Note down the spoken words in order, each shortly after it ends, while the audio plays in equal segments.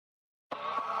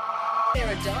There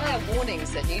are dire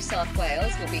warnings that New South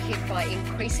Wales will be hit by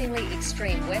increasingly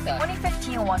extreme weather.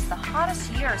 2015 was the hottest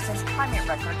year since climate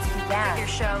records began. Your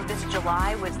show this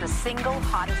July was the single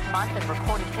hottest month in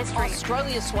recorded history.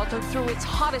 Australia sweltered through its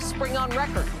hottest spring on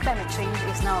record. Climate change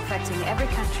is now affecting every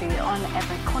country on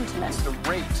every continent. It's the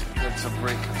rate that's of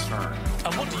great concern.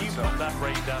 And what do you put that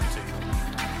rate down to?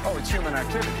 Oh, it's human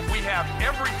activity. We have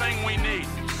everything we need.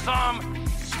 Some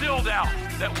still doubt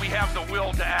that we have the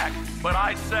will to act, but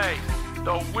I say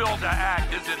the will to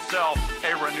act is itself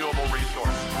a renewable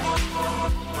resource.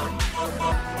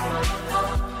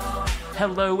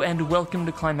 Hello and welcome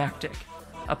to Climactic,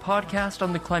 a podcast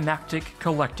on the Climactic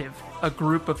Collective, a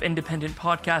group of independent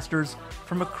podcasters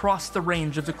from across the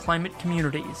range of the climate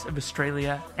communities of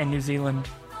Australia and New Zealand.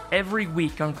 Every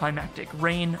week on Climactic,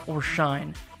 rain or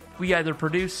shine, we either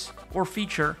produce or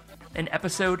feature an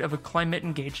episode of a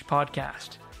climate-engaged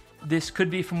podcast. This could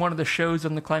be from one of the shows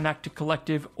on the Climactic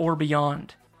Collective or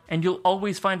beyond, and you'll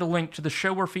always find a link to the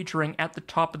show we're featuring at the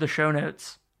top of the show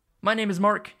notes. My name is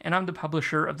Mark, and I'm the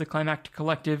publisher of the Climactic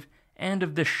Collective and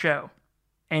of this show.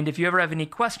 And if you ever have any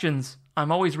questions,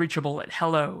 I'm always reachable at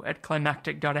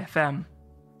hello@climactic.fm.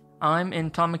 I'm in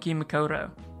Tamaki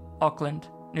Makaurau, Auckland,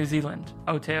 New Zealand,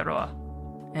 Aotearoa,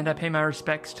 and I pay my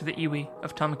respects to the iwi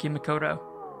of Tamaki Makaurau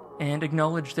and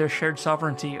acknowledge their shared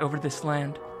sovereignty over this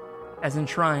land, as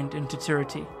enshrined in Te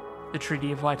Tiriti, the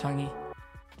Treaty of Waitangi.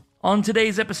 On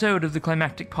today's episode of the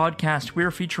Climactic Podcast,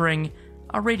 we're featuring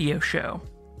a radio show,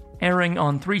 airing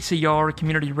on 3CR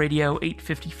Community Radio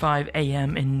 8:55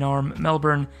 AM in Narm,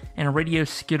 Melbourne, and Radio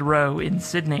Skid Row in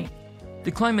Sydney.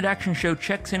 The Climate Action Show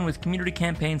checks in with community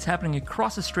campaigns happening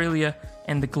across Australia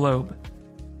and the globe.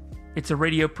 It's a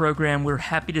radio program we're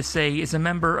happy to say is a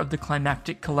member of the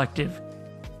Climactic Collective,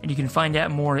 and you can find out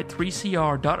more at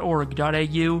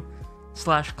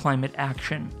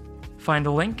 3cr.org.au/climateaction. Find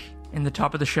a link in the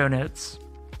top of the show notes.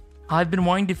 I've been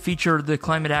wanting to feature the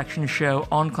Climate Action Show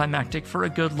on Climactic for a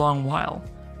good long while,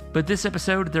 but this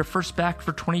episode, their first back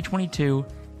for 2022,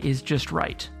 is just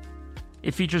right.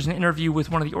 It features an interview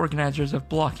with one of the organizers of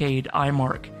Blockade,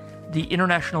 IMARC, the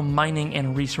International Mining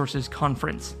and Resources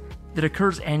Conference that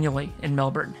occurs annually in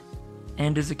Melbourne,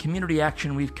 and is a community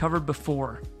action we've covered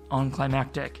before on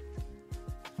Climactic.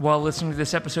 While listening to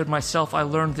this episode myself, I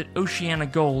learned that Oceana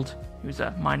Gold, who's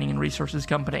a mining and resources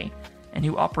company, and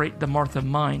who operate the Martha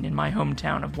Mine in my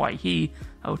hometown of Waihi,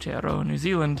 Aotearoa, New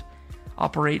Zealand,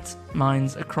 operates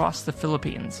mines across the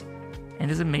Philippines,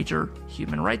 and is a major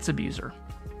human rights abuser,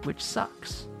 which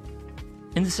sucks.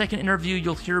 In the second interview,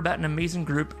 you'll hear about an amazing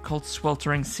group called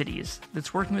Sweltering Cities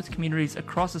that's working with communities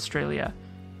across Australia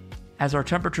as our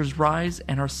temperatures rise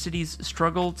and our cities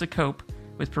struggle to cope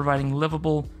with providing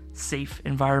livable, safe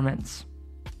environments.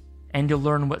 And you'll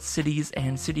learn what cities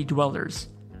and city dwellers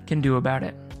can do about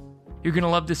it. You're going to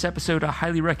love this episode. I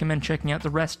highly recommend checking out the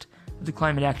rest of the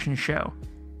Climate Action Show.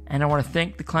 And I want to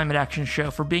thank the Climate Action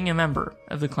Show for being a member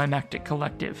of the Climactic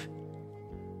Collective.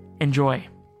 Enjoy.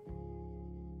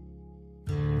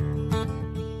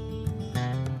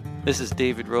 This is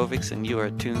David Rovics, and you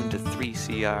are tuned to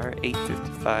 3CR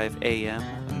 8:55 AM,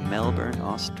 Melbourne,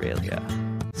 Australia.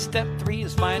 Step 3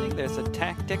 is finding there's a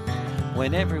tactic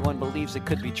when everyone believes it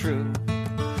could be true.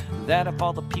 That if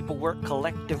all the people work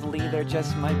collectively, there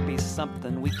just might be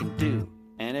something we can do,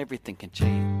 and everything can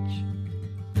change.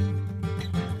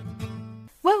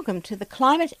 Welcome to the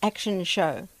Climate Action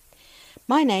Show.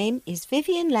 My name is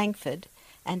Vivian Langford,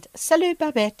 and salut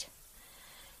Babette.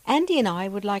 Andy and I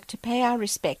would like to pay our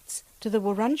respects to the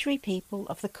Wurundjeri people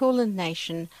of the Kulin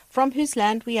Nation, from whose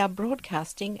land we are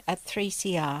broadcasting at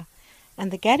 3CR,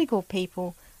 and the Gadigal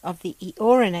people of the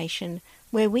Eora Nation,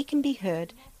 where we can be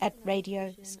heard at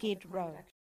Radio Skid Row.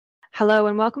 Hello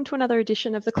and welcome to another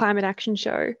edition of the Climate Action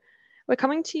Show. We're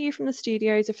coming to you from the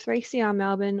studios of 3CR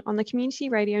Melbourne on the Community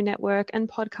Radio Network and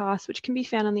podcast, which can be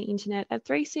found on the internet at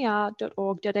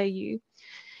 3cr.org.au.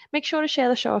 Make sure to share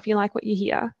the show if you like what you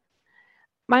hear.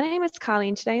 My name is Carly,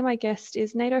 and today my guest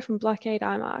is Nato from Blockade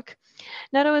IMARC.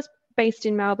 Nato is based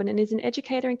in Melbourne and is an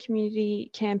educator and community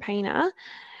campaigner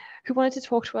who wanted to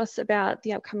talk to us about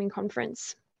the upcoming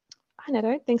conference. Hi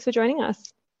Nato, thanks for joining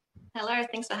us. Hello,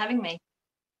 thanks for having me.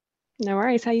 No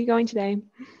worries, how are you going today?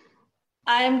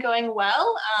 I am going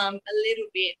well, a little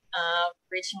bit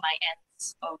reaching my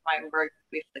ends of my work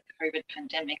with the COVID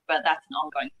pandemic, but that's an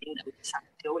ongoing thing that we just have to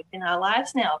deal with in our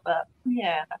lives now. But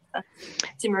yeah, that's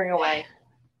simmering away.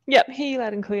 Yep, hear you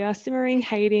loud and clear. Simmering,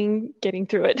 hating, getting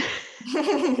through it.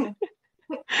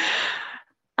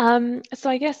 So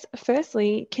I guess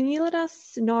firstly, can you let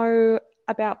us know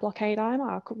about Blockade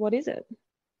IMARC? What is it?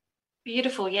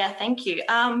 Beautiful. Yeah, thank you.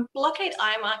 Blockade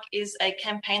IMARC is a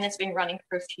campaign that's been running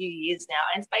for a few years now,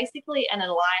 and it's basically an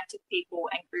alliance of people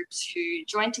and groups who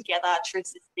join together to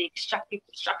resist the extractive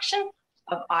destruction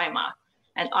of IMARC.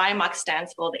 And IMARC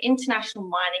stands for the International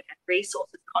Mining and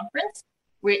Resources Conference,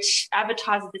 which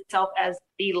advertises itself as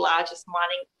the largest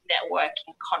mining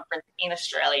networking conference in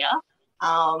Australia.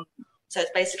 So it's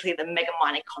basically the mega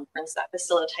mining conference that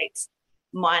facilitates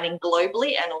mining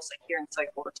globally and also here in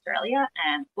so-called Australia.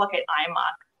 And Blockade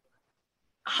IMARC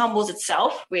humbles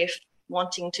itself with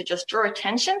wanting to just draw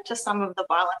attention to some of the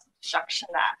violence and destruction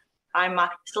that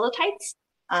IMARC facilitates.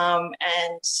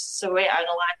 And so we're an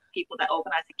alliance of people that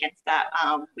organise against that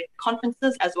with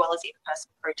conferences as well as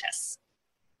in-person protests.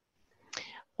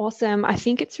 Awesome. I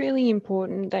think it's really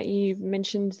important that you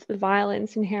mentioned the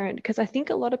violence inherent, because I think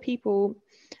a lot of people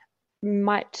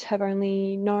might have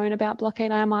only known about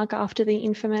Blockade IMARC after the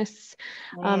infamous,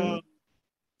 how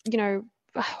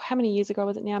many years ago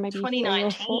was it now? Maybe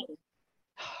 2019. Oh,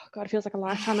 God, it feels like a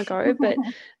lifetime ago. But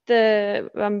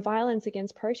the violence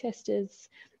against protesters,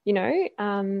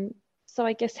 so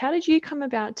I guess, how did you come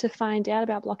about to find out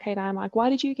about Blockade IMARC? Why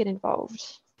did you get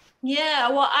involved? Yeah,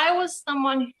 well, I was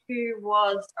someone who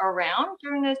was around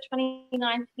during those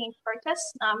 2019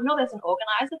 protests. Not as an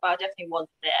organiser, but I definitely was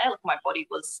there. Like, my body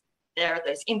was there at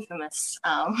those infamous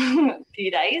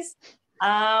few days.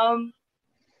 And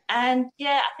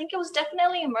yeah, I think it was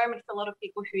definitely a moment for a lot of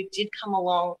people who did come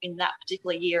along in that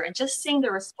particular year, and just seeing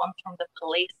the response from the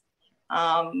police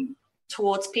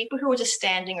towards people who were just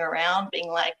standing around being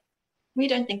like, we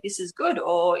don't think this is good,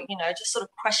 or, just sort of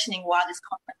questioning why this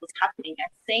conference was happening, and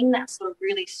seeing that sort of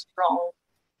really strong,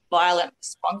 violent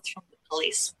response from the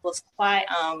police was quite,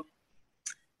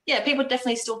 people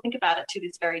definitely still think about it to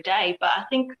this very day. But I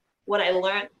think what I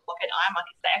learned at Blockade IMARC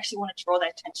is they actually want to draw their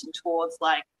attention towards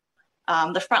the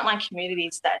frontline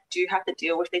communities that do have to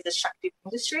deal with these extractive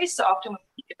industries. So often when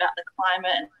we think about the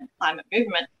climate and climate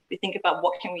movement, we think about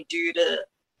what can we do to,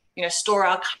 store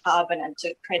our carbon and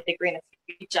to create a greener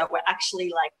future, where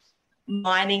actually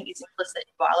mining is implicit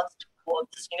in violence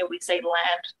towards, we say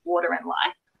land, water and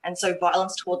life. And so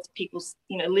violence towards people's,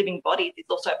 living bodies is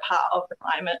also a part of the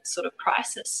climate sort of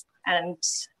crisis. And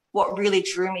what really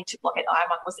drew me to Blockade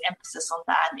IMARC was the emphasis on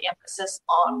that, and the emphasis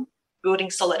on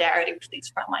building solidarity with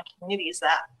these frontline communities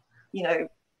that,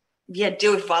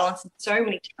 deal with violence in so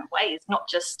many different ways, not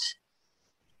just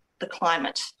the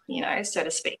climate, so to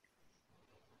speak.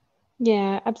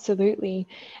 Yeah, absolutely.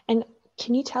 And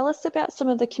can you tell us about some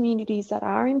of the communities that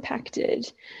are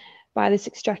impacted by this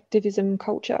extractivism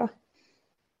culture?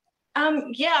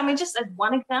 Just as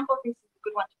one example, I think this is a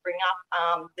good one to bring up.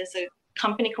 There's a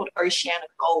company called Oceana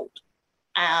Gold,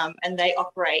 and they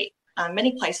operate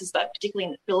many places, but particularly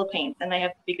in the Philippines, and they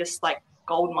have the biggest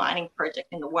gold mining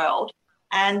project in the world.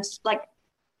 And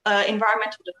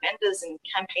environmental defenders and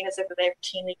campaigners over there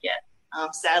routinely get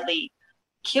sadly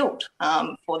killed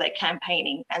for their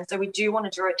campaigning. And so we do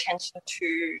want to draw attention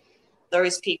to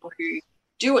those people who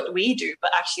do what we do,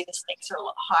 but actually the stakes are a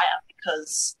lot higher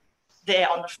because they're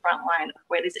on the front line of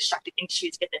where these extractive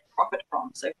industries get their profit from.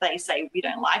 So if they say we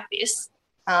don't like this,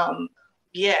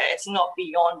 it's not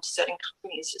beyond certain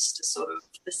companies just to sort of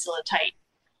facilitate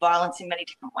violence in many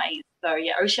different ways. So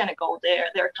Oceana Gold, they're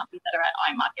a company that are at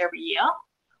IMARC every year,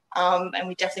 and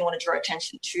we definitely want to draw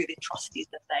attention to the atrocities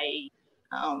that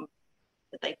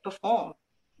they perform.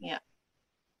 Yeah.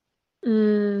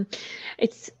 I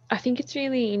think it's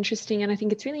really interesting, and I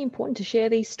think it's really important to share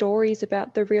these stories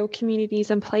about the real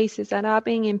communities and places that are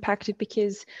being impacted,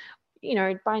 because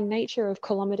by nature of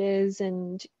kilometers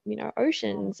and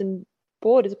oceans and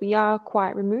borders, we are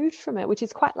quite removed from it, which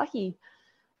is quite lucky.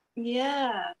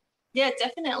 Yeah,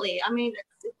 definitely. I mean,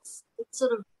 it's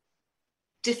sort of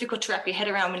difficult to wrap your head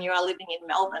around when you are living in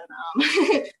Melbourne,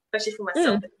 especially for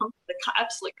myself, the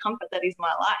absolute comfort that is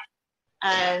my life.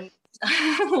 And and then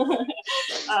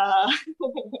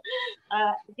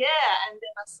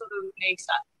I sort of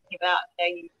start thinking about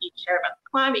you care about the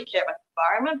climate, you care about the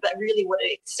environment, but really what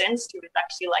it extends to is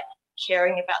actually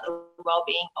caring about the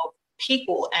well-being of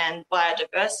people and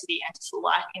biodiversity and just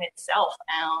life in itself,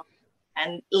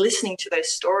 and listening to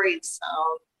those stories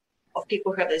of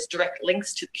people who have those direct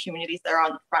links to the communities that are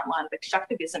on the front line of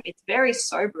extractivism. It's very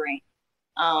sobering.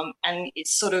 And it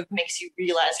sort of makes you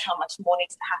realise how much more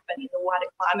needs to happen in the wider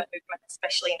climate movement,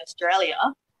 especially in Australia,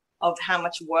 of how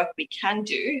much work we can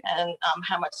do and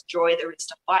how much joy there is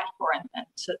to fight for and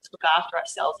to look after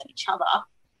ourselves and each other,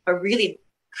 but really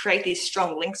create these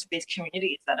strong links with these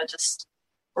communities that are just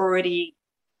already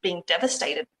being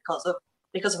devastated because of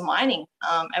mining.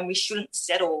 And we shouldn't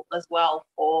settle as well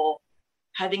for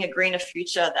having a greener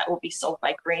future that will be solved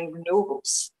by green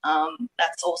renewables.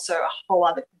 That's also a whole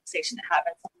other conversation to have,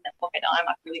 and something that Blockade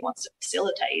IMARC really wants to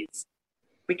facilitate is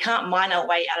we can't mine our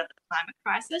way out of the climate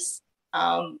crisis.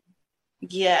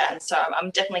 And so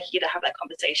I'm definitely here to have that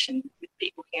conversation with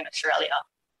people here in Australia.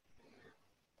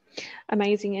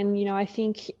 Amazing. And, I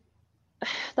think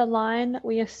the line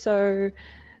we are so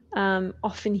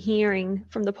often hearing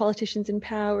from the politicians in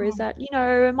power is that,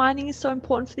 mining is so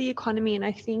important for the economy. And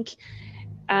I think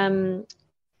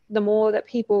the more that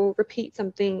people repeat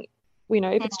something,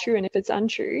 if it's true and if it's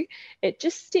untrue, it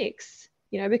just sticks,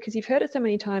 because you've heard it so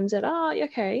many times that,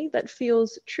 okay, that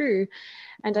feels true.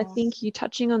 And I think you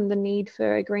touching on the need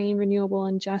for a green, renewable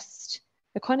and just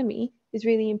economy is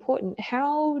really important.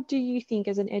 How do you think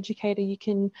as an educator you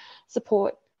can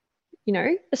support,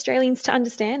 Australians to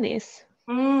understand this?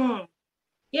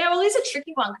 Yeah, well, it's a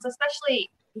tricky one because especially,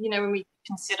 when we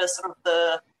consider sort of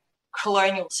the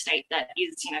colonial state that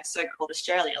is, so-called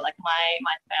Australia, like my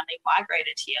family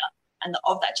migrated here and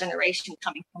of that generation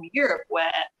coming from Europe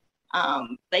where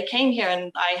they came here,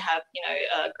 and I have,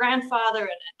 a grandfather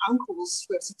and uncles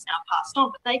who have since now passed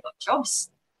on, but they got jobs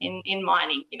in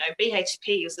mining.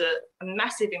 BHP is a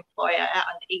massive employer out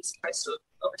on the east coast of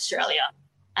Australia.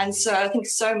 And so I think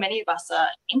so many of us are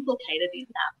implicated in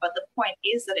that. But the point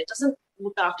is that it doesn't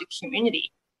look after community.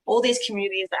 All these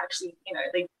communities actually,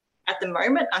 they at the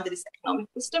moment under this economic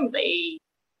system, they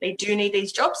do need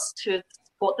these jobs to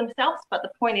support themselves. But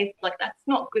the point is, that's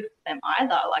not good for them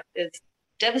either. There's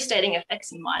devastating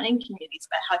effects in mining communities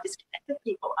about how disconnected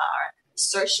people are.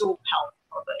 Social health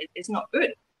of it is not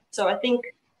good. So I think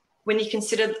when you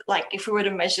consider, if we were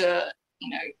to measure,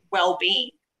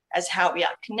 well-being as how we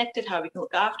are connected, how we can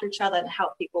look after each other and how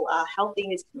people are healthy in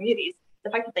these communities, the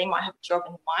fact that they might have a job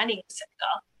in the mining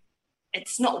sector,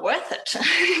 it's not worth it.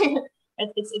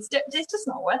 It's just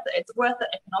not worth it. It's worth it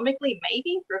economically,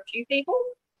 maybe, for a few people,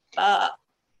 but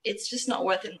it's just not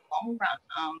worth it in the long run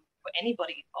for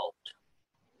anybody involved.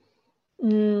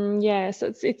 Yeah,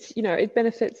 so it's it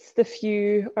benefits the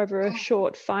few over a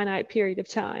short, finite period of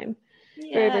time.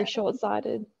 Yeah. Very, very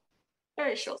short-sighted.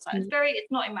 Very short-sighted.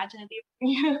 It's not imaginative.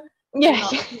 Yeah.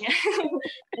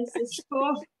 It's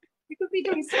cool. We could be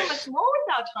doing so much more with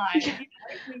our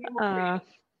time.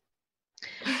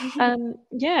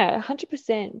 Yeah,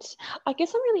 100%. I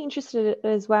guess I'm really interested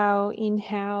as well in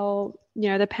how,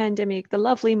 the pandemic, the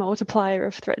lovely multiplier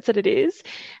of threats that it is,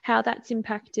 how that's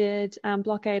impacted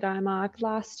Blockade IMARC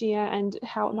last year and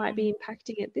how it might be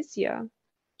impacting it this year.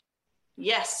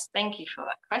 Yes, thank you for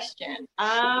that question.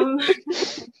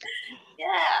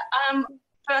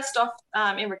 First off,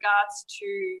 in regards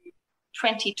to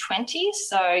 2020,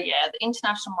 so the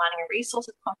International Mining and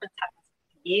Resources Conference happens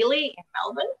yearly in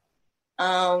Melbourne,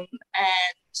 and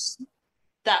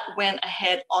that went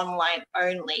ahead online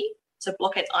only. So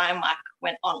Blockade IMARC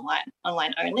went online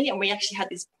only, and we actually had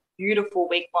this beautiful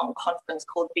week-long conference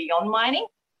called Beyond Mining,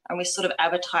 and we sort of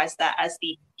advertised that as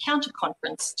the counter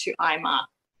conference to IMARC.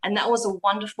 And that was a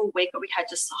wonderful week where we had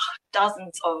just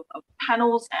dozens of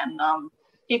panels and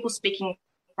people speaking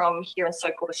from here in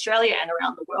so-called Australia and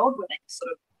around the world, where they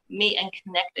sort of meet and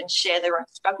connect and share their own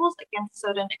struggles against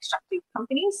certain extractive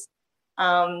companies.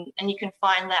 And you can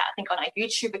find that, I think, on our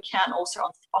YouTube account, also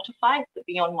on Spotify, the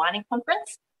Beyond Mining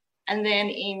Conference. And then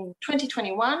in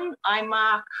 2021,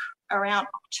 IMARC, around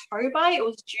October, it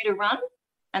was due to run,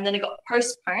 and then it got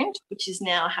postponed, which is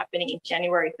now happening in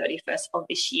January 31st of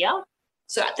this year.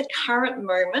 So at the current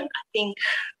moment, I think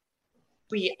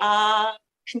we are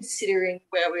considering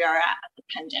where we are at the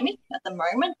pandemic at the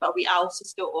moment, but we are also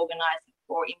still organising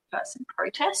for in-person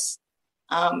protests.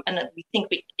 And we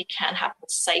think it can happen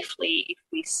safely if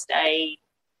we stay,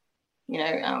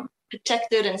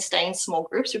 protected and stay in small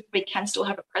groups. We can still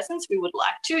have a presence. We would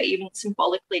like to, even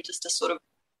symbolically, just to sort of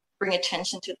bring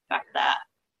attention to the fact that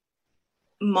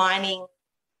mining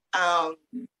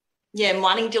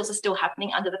deals are still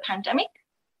happening under the pandemic.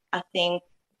 I think,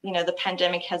 the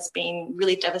pandemic has been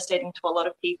really devastating to a lot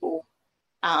of people,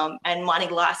 and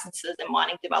mining licenses and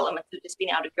mining developments have just been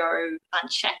able to go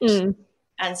unchecked.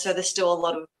 And so there's still a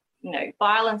lot of,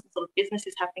 violence and sort of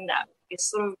businesses happening that is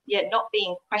sort of, not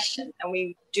being questioned. And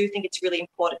we do think it's really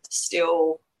important to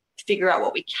still figure out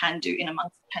what we can do in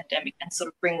amongst the pandemic and sort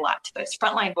of bring light to those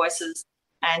frontline voices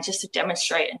and just to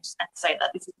demonstrate and say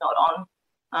that this is not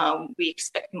on. We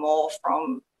expect more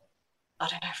from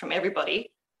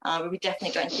everybody. We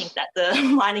definitely don't think that the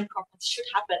mining conference should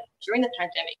happen during the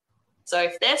pandemic. So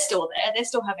if they're still there, they're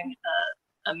still having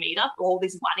a meetup, all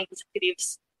these mining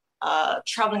executives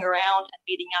traveling around and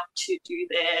meeting up to do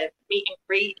their meet and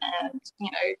greet and,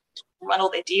 run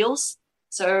all their deals.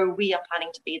 So we are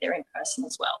planning to be there in person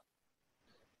as well.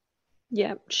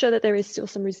 Yeah, show that there is still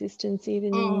some resistance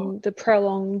even in the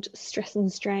prolonged stress and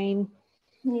strain.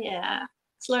 Yeah,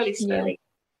 slowly.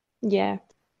 Yeah.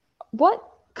 What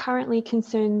currently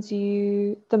concerns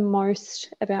you the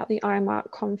most about the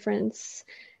IMARC conference?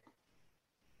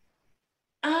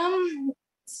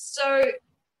 So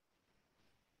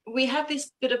we have this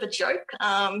bit of a joke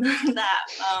that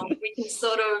we can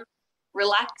sort of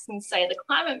relax and say the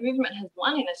climate movement has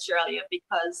won in Australia,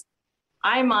 because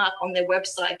IMARC on their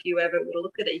website, if you ever were to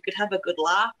look at it, you could have a good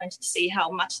laugh and to see how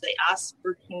much they are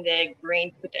spruiking their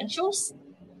green credentials.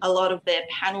 A lot of their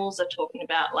panels are talking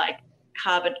about like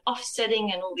carbon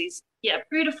offsetting and all these,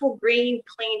 beautiful green,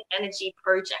 clean energy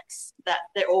projects that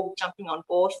they're all jumping on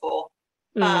board for.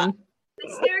 But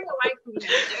they're steering away from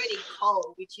dirty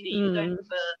coal, which you don't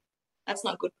ever, that's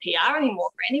not good PR anymore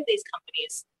for any of these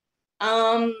companies.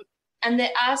 And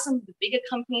there are some of the bigger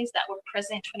companies that were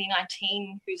present in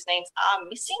 2019 whose names are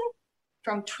missing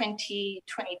from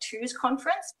 2022's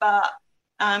conference. But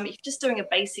if you're just doing a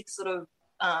basic sort of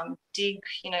dig,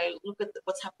 look at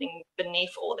what's happening beneath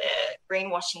all their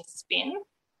greenwashing spin,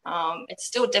 it's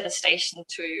still devastation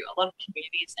to a lot of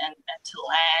communities and to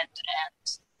land.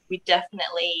 And we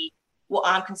definitely, what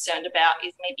I'm concerned about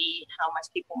is maybe how much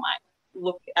people might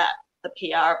look at the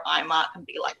PR of IMARC and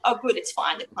be like, oh, good, it's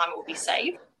fine, the climate will be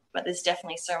saved. But there's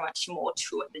definitely so much more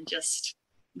to it than just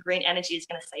green energy is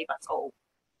going to save us all.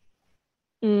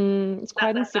 It's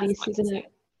quite insidious, isn't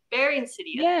it? Very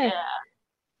insidious.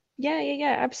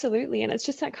 Yeah, absolutely. And it's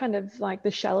just that kind of like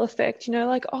the shell effect,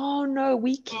 like, oh no,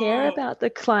 we care about the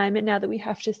climate now that we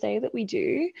have to say that we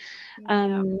do.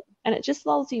 And it just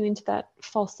lulls you into that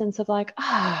false sense of like,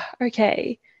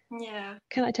 okay. Yeah.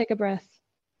 Can I take a breath?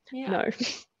 Yeah. No.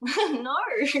 No.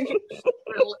 They're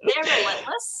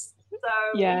relentless. So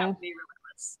we have to be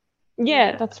relentless.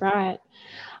 Yeah, that's right.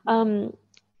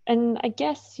 And I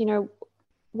guess,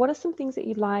 what are some things that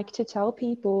you'd like to tell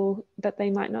people that they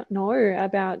might not know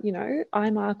about,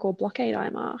 IMARC or Blockade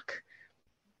IMARC?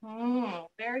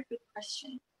 Very good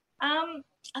question.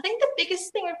 I think the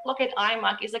biggest thing with Blockade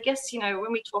IMARC is, I guess,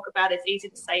 when we talk about it, it's easy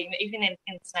to say, even in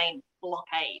saying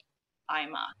Blockade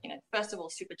IMARC, first of all,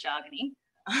 super jargony.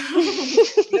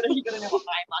 you got to know what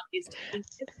IMARC is.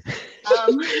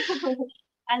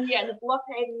 And the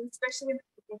blockade, especially when you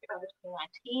think about the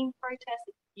 2019 protests,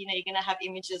 you're going to have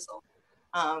images of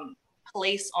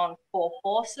police on 4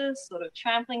 horses, sort of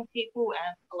trampling people,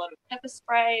 and a lot of pepper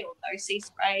spray or no-see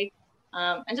spray,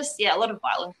 and just a lot of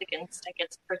violence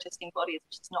against protesting bodies,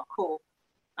 which is not cool.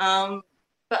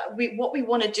 But what we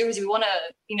want to do is we want to,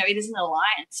 it is an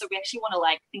alliance, so we actually want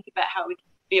to think about how we can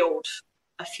build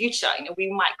a future. We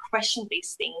might question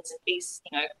these things and be,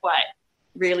 quite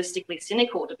realistically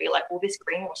cynical to be like, well, this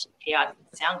greenwashing PR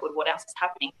doesn't sound good. What else is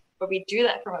happening? But we do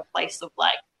that from a place of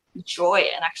joy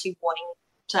and actually wanting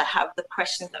to have the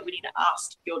questions that we need to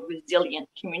ask to build resilient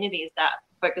communities that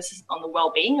focuses on the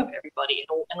well-being of everybody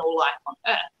and all life on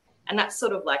Earth. And that's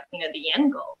sort of the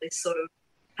end goal is sort of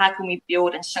how can we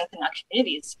build and strengthen our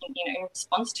communities, in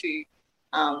response to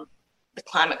the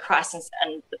climate crisis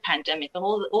and the pandemic and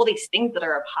all these things that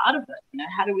are a part of it.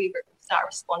 How do we start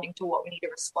responding to what we need to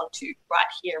respond to right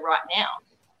here, right now?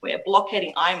 We're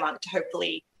blockading IMARC to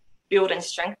hopefully build and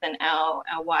strengthen our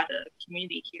wider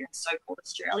community here in so-called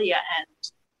Australia and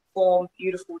form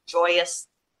beautiful, joyous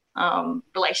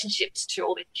relationships to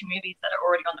all these communities that are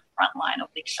already on the front line of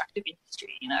the extractive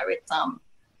industry. It's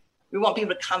we want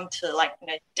people to come to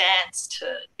dance, to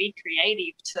be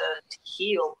creative, to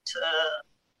heal, to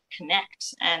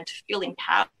connect, and to feel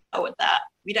empowered with that.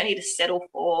 We don't need to settle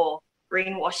for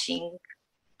greenwashing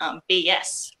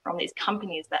BS from these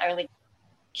companies that only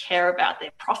care about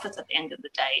their profits at the end of the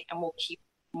day and will keep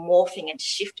morphing and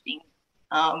shifting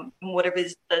in whatever it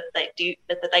is that they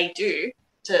do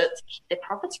to keep their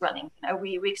profits running.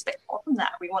 We expect more from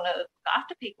that. We want to look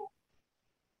after people.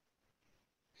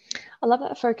 I love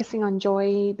that focusing on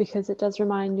joy, because it does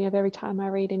remind me of every time I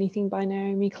read anything by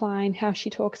Naomi Klein, how she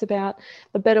talks about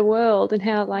a better world and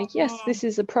how yes, this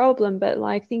is a problem, but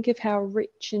think of how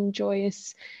rich and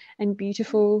joyous and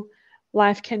beautiful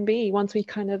life can be once we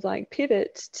kind of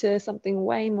pivot to something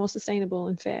way more sustainable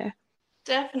and fair.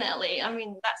 Definitely. I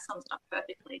mean, that sums it up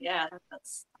perfectly. Yeah,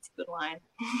 that's a good line.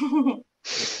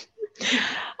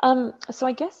 So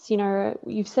I guess,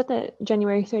 you've said that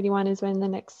January 31 is when the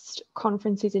next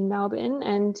conference is in Melbourne,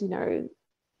 and,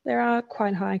 there are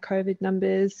quite high COVID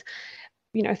numbers.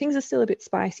 Things are still a bit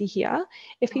spicy here.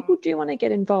 If people do want to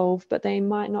get involved, but they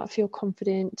might not feel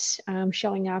confident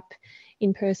showing up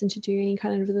in person to do any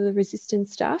kind of the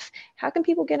resistance stuff. How can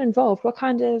people get involved? What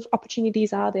kind of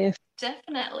opportunities are there?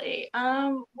 Definitely.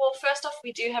 Well, first off,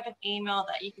 we do have an email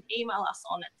that you can email us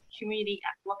on at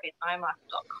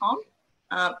community@blockadeIMARC.com.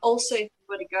 Also, if you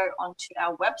were to go onto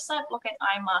our website,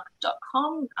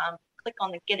 blockadeimarc.com, click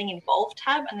on the Getting Involved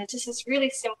tab, and it's just this really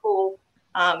simple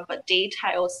but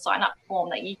detailed sign-up form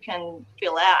that you can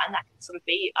fill out, and that can sort of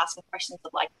be asking questions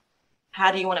of like, how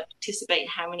do you want to participate?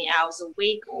 How many hours a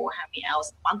week or how many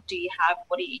hours a month do you have?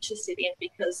 What are you interested in?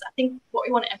 Because I think what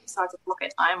we want to emphasize at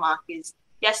Blockade IMARC is,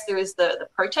 yes, there is the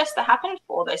protest that happened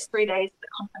for those 3 days the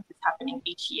conference is happening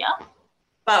each year,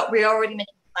 but we're already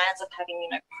making plans of having,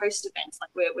 post events.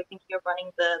 Like we're thinking of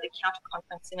running the counter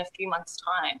conference in a few months'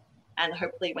 time, and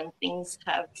hopefully when things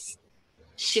have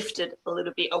shifted a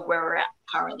little bit of where we're at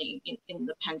currently in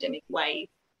the pandemic wave.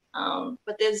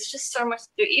 But there's just so much to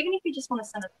do. Even if you just want to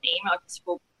send us an email just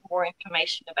for more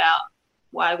information about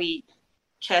why we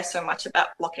care so much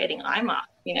about blockading IMARC,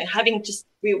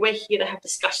 we're here to have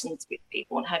discussions with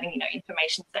people and having,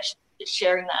 information sessions, just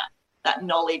sharing that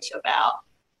knowledge about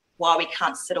why we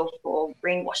can't settle for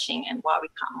greenwashing and why we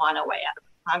can't mine our way out of the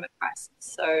climate crisis.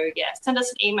 So yeah, send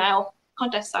us an email,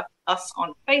 contact us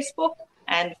on Facebook,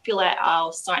 and fill out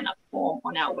our sign-up form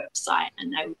on our website,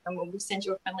 and we'll send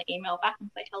you a friendly email back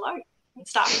and say hello and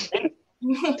start from there.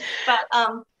 But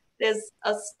there's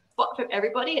a spot for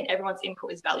everybody, and everyone's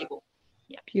input is valuable.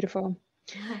 Yeah. Beautiful.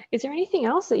 Is there anything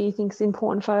else that you think is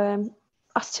important for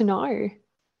us to know?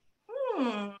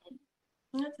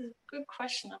 That's a good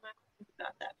question. I might think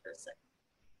about that for a second.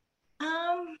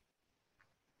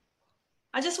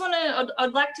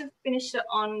 I'd like to finish it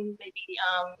on maybe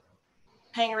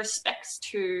paying respects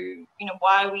to,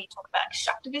 why we talk about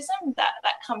extractivism.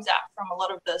 That comes out from a lot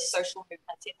of the social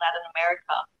movements in Latin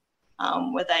America,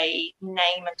 where they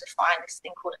name and define this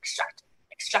thing called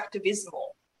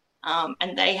extractivismo.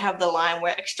 And they have the line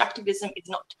where extractivism is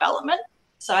not development.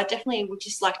 So I definitely would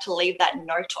just like to leave that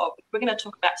note of, if we're going to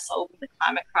talk about solving the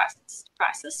climate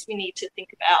crisis, we need to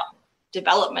think about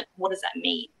development. What does that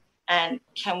mean? And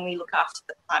can we look after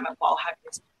the climate while having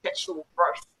this perpetual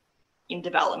growth in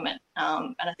development?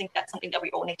 And I think that's something that we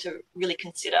all need to really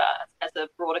consider as a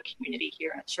broader community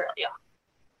here in Australia.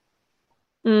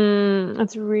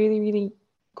 That's a really, really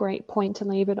great point to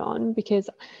leave it on, because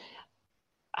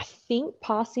I think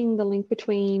passing the link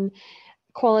between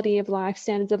quality of life,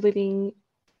 standards of living,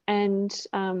 and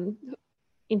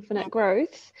infinite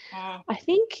growth, I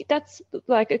think that's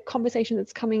like a conversation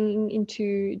that's coming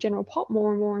into general pop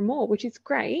more and more and more, which is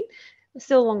great. There's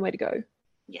still a long way to go.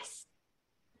 Yes.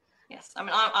 I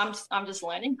mean, I'm just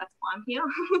learning. That's why I'm here.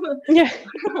 Yeah.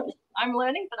 I'm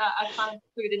learning, but I kind of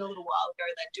clued in a little while ago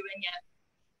that doing it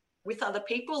with other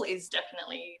people is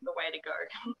definitely the way to go.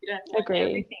 You don't have to learn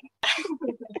everything.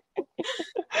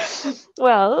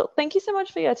 Well, thank you so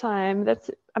much for your time. That's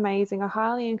amazing. I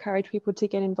highly encourage people to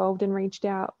get involved and reached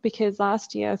out, because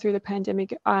last year through the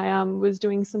pandemic, I was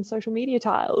doing some social media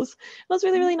tiles. It was a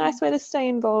really, really nice way to stay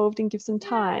involved and give some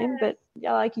time. But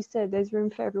yeah, like you said, there's room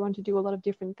for everyone to do a lot of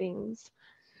different things.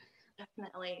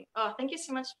 Definitely. Oh, thank you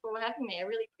so much for having me. I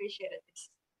really appreciate it.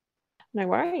 No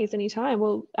worries, anytime.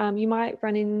 Well, you might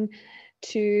run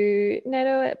into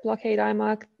Neto at Blockade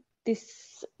IMARC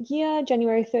this year,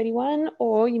 January 31,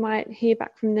 or you might hear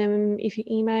back from them if you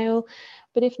email.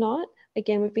 But if not,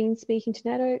 again, we've been speaking to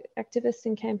Neto, activist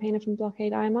and campaigner from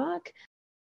Blockade IMARC.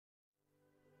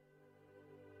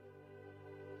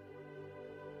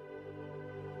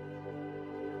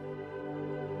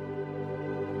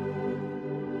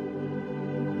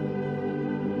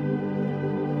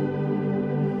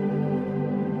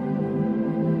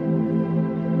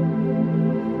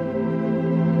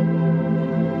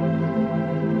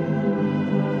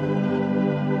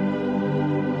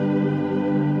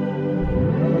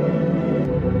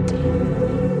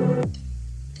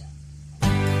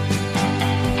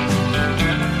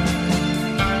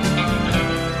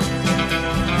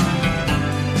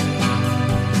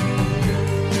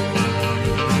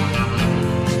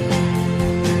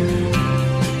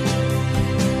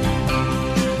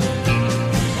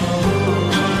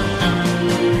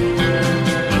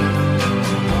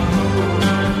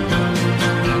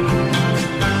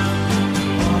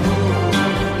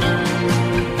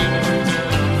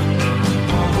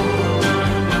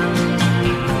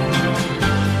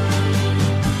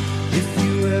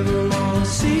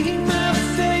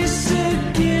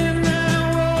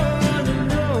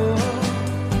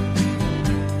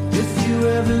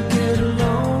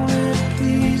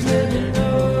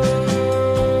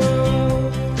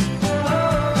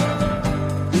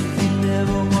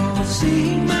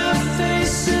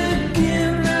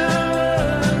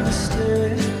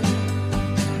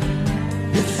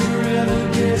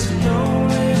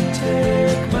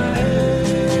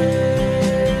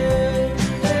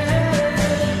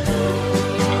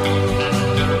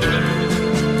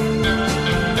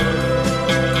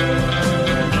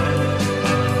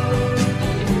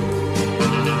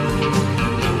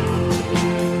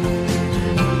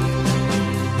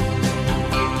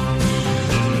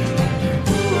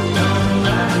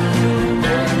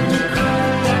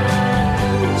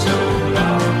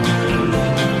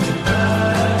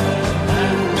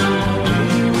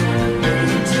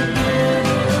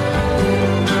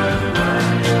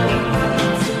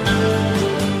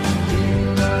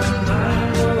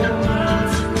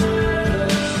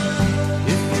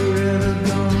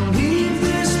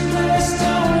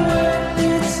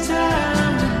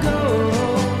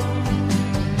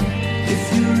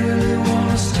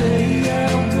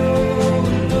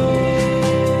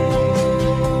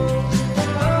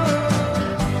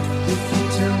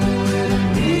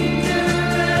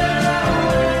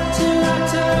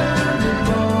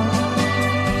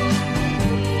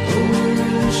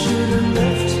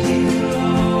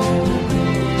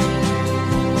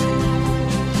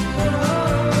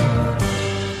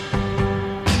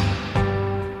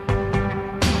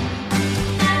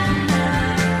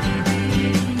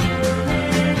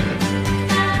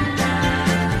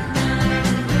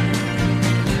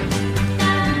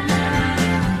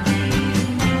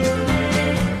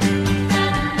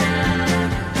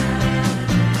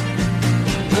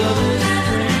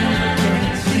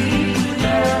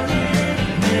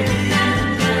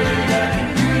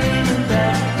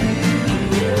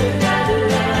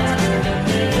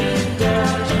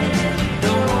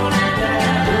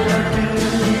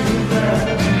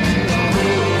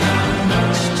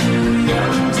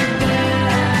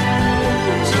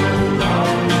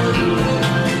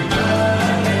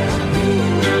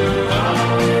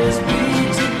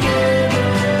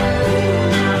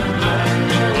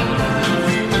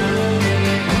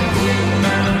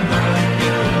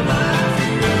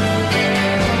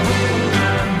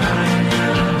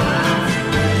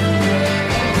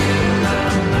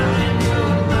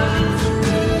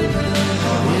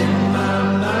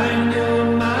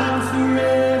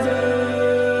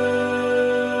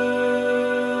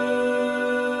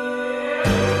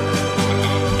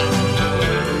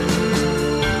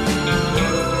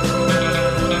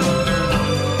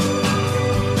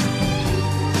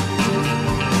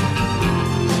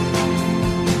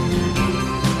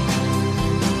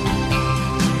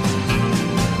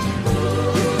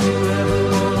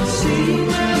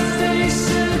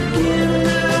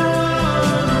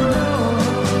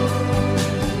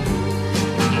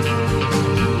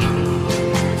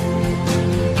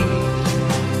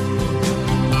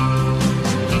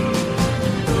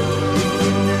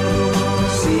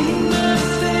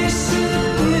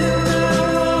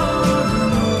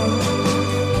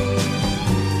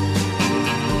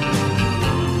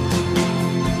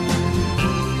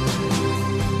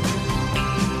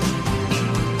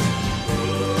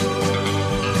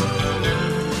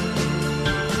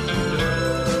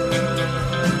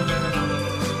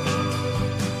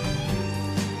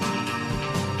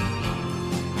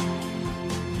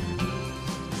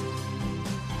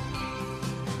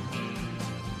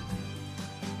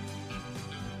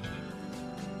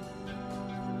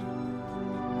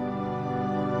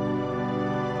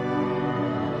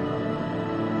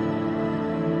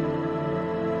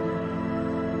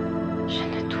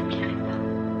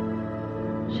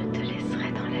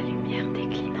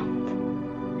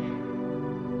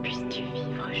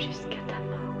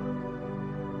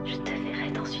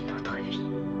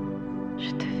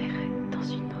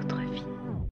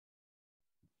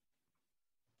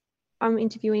 I'm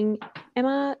interviewing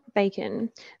Emma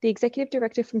Bacon, the Executive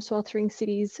Director from Sweltering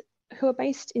Cities, who are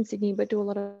based in Sydney but do a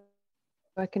lot of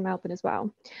work in Melbourne as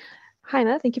well. Hi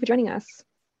Emma, thank you for joining us.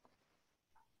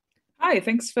 Hi,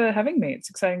 thanks for having me. It's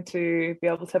exciting to be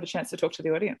able to have a chance to talk to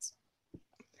the audience.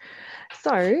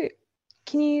 So,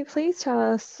 can you please tell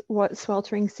us what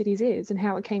Sweltering Cities is and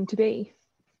how it came to be?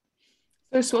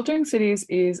 So Sweltering Cities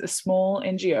is a small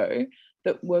NGO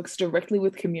that works directly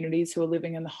with communities who are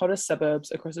living in the hottest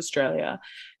suburbs across Australia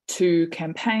to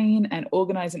campaign and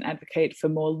organise and advocate for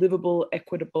more livable,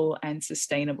 equitable and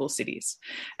sustainable cities.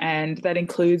 And that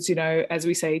includes, as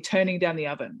we say, turning down the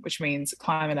oven, which means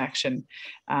climate action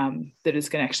that is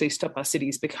going to actually stop our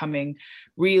cities becoming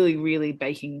really, really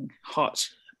baking hot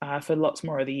for lots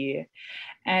more of the year.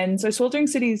 And so Sweltering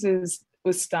Cities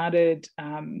was started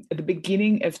at the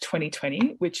beginning of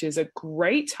 2020, which is a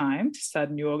great time to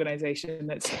start a new organisation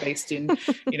that's based in,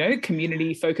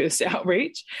 community-focused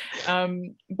outreach.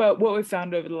 But what we've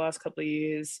found over the last couple of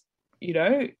years,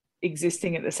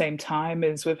 existing at the same time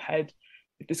as we've had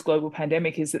this global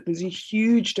pandemic, is that there's a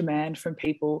huge demand from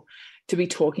people to be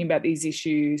talking about these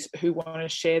issues, who want to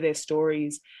share their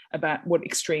stories about what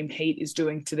extreme heat is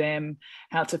doing to them,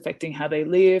 how it's affecting how they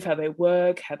live, how they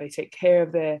work, how they take care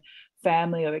of their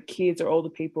family or their kids or older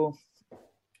people,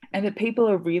 and that people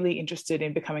are really interested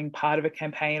in becoming part of a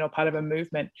campaign or part of a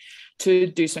movement to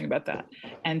do something about that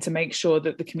and to make sure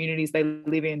that the communities they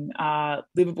live in are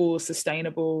livable,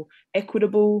 sustainable,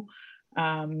 equitable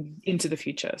into the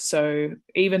future. So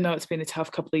even though it's been a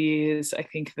tough couple of years, I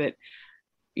think that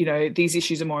these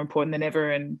issues are more important than ever,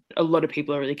 and a lot of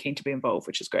people are really keen to be involved,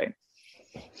 which is great.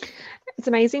 It's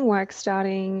amazing work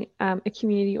starting a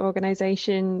community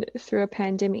organisation through a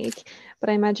pandemic, but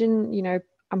I imagine,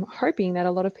 I'm hoping that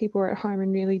a lot of people are at home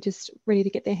and really just ready to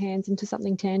get their hands into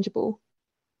something tangible.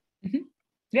 Mm-hmm.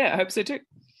 Yeah, I hope so too.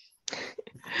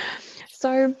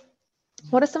 So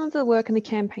what are some of the work and the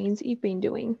campaigns that you've been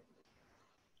doing?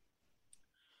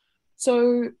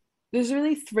 So there's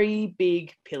really three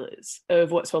big pillars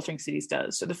of what Sweltering Cities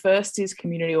does. So the first is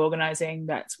community organising.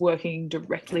 That's working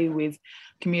directly with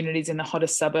communities in the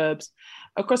hottest suburbs.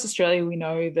 Across Australia, we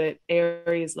know that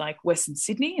areas like Western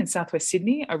Sydney and Southwest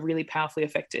Sydney are really powerfully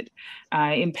affected.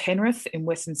 In Penrith, in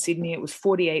Western Sydney, it was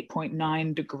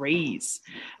 48.9 degrees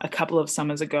a couple of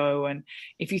summers ago. And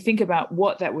if you think about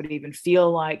what that would even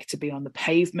feel like to be on the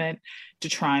pavement, to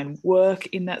try and work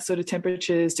in that sort of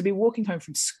temperatures, to be walking home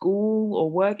from school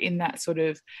or work in that sort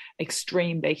of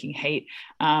extreme baking heat,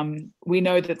 we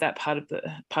know that part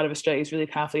of Australia is really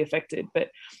powerfully affected.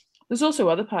 But there's also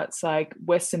other parts like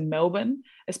Western Melbourne,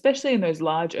 especially in those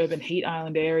large urban heat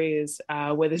island areas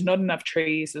where there's not enough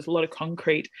trees, there's a lot of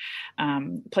concrete,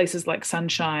 places like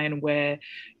Sunshine where,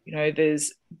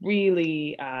 there's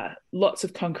really lots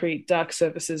of concrete, dark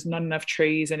surfaces, not enough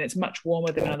trees, and it's much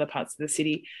warmer than other parts of the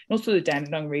city, and also the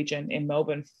Dandenong region in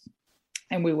Melbourne.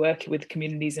 And we work with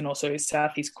communities in also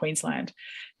southeast Queensland.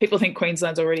 People think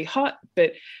Queensland's already hot,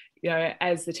 but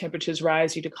as the temperatures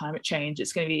rise due to climate change,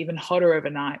 it's going to be even hotter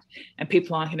overnight, and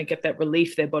people aren't going to get that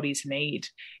relief their bodies need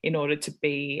in order to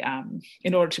be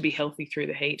healthy through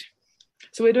the heat.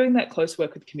 So we're doing that close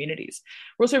work with communities.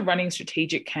 We're also running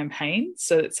strategic campaigns,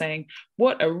 so that's saying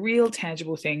what are real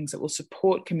tangible things that will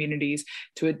support communities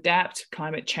to adapt to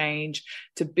climate change,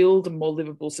 to build a more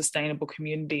livable, sustainable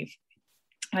community.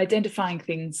 Identifying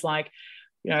things like,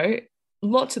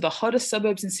 lots of the hottest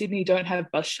suburbs in Sydney don't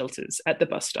have bus shelters at the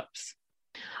bus stops.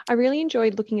 I really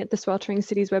enjoyed looking at the Sweltering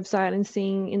Cities website and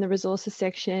seeing in the resources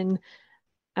section,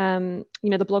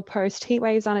 the blog post, Heat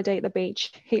Waves on a Day at the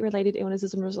Beach, Heat-Related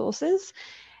Illnesses and Resources.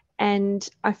 And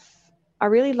I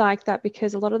really like that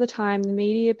because a lot of the time the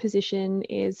media position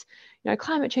is,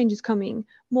 climate change is coming,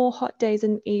 more hot days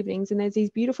and evenings, and there's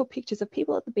these beautiful pictures of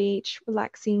people at the beach,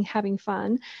 relaxing, having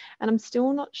fun. And I'm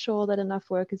still not sure that enough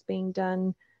work is being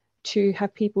done to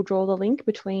have people draw the link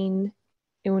between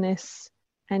illness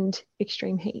and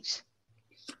extreme heat.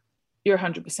 You're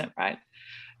 100% right.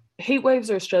 Heat waves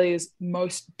are Australia's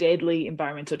most deadly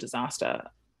environmental disaster.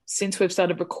 Since we've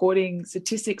started recording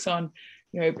statistics on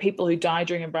people who die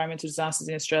during environmental disasters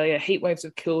in Australia, heat waves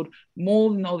have killed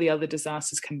more than all the other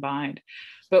disasters combined.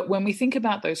 But when we think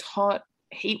about those hot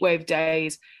heat wave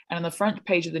days, and on the front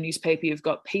page of the newspaper you've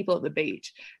got people at the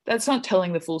beach, that's not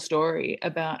telling the full story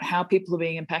about how people are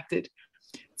being impacted.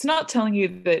 It's not telling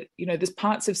you that there's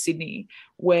parts of Sydney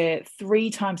where 3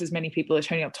 times as many people are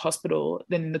turning up to hospital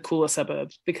than in the cooler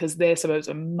suburbs because their suburbs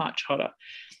are much hotter.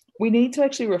 We need to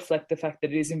actually reflect the fact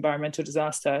that it is environmental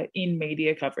disaster in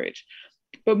media coverage.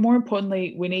 But more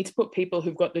importantly, we need to put people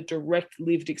who've got the direct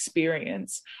lived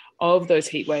experience of those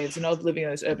heat waves and of living in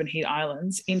those urban heat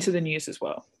islands into the news as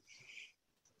well.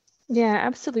 Yeah,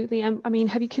 absolutely. I mean,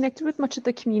 have you connected with much of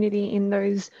the community in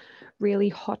those really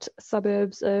hot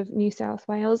suburbs of New South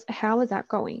Wales? How is that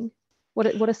going? What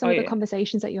are some of the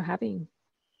conversations that you're having?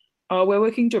 Oh, we're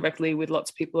working directly with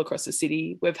lots of people across the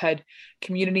city. We've had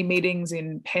community meetings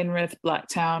in Penrith,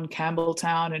 Blacktown,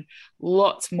 Campbelltown, and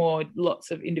lots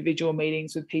of individual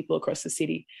meetings with people across the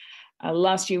city.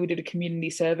 Last year, we did a community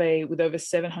survey with over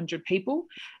 700 people,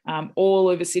 all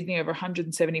over Sydney, over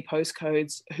 170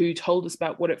 postcodes, who told us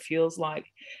about what it feels like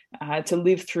to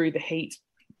live through the heat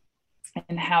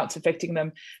and how it's affecting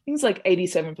them. Things like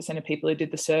 87% of people who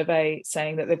did the survey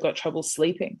saying that they've got trouble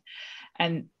sleeping.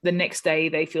 And the next day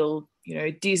they feel,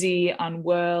 dizzy,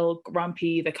 unwell,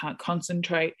 grumpy, they can't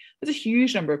concentrate. There's a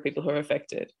huge number of people who are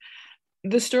affected.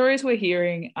 The stories we're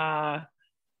hearing are,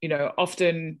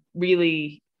 often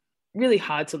really, really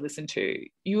hard to listen to.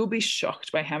 You will be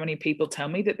shocked by how many people tell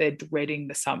me that they're dreading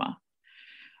the summer.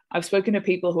 I've spoken to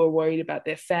people who are worried about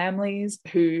their families,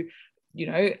 who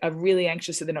are really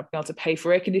anxious that they're not going to pay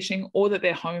for air conditioning, or that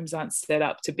their homes aren't set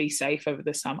up to be safe over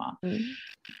the summer.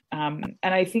 And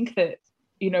I think that,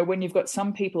 when you've got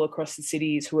some people across the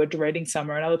cities who are dreading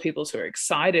summer and other people who are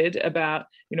excited about,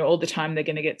 all the time they're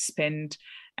going to get spent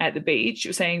at the beach,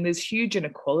 you're saying there's huge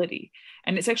inequality.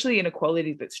 And it's actually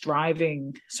inequality that's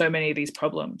driving so many of these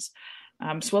problems.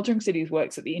 Sweltering Cities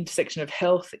works at the intersection of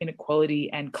health, inequality,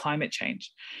 and climate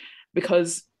change.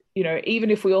 Because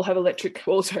even if we all have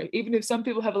even if some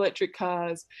people have electric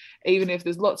cars, even if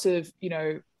there's lots of,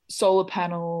 solar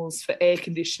panels for air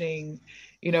conditioning,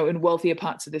 in wealthier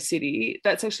parts of the city,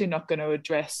 that's actually not going to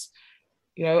address,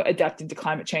 adapting to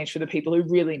climate change for the people who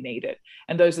really need it.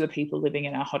 And those are the people living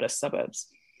in our hottest suburbs.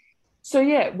 So,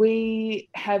 yeah, we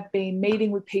have been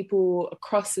meeting with people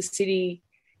across the city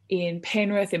in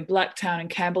Penrith, in Blacktown and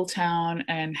Campbelltown,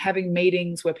 and having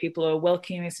meetings where people are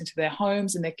welcoming us into their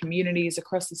homes and their communities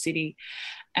across the city.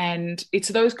 And it's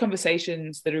those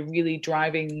conversations that are really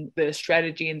driving the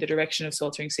strategy and the direction of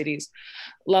Sweltering Cities.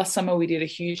 Last summer, we did a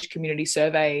huge community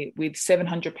survey with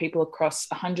 700 people across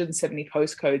 170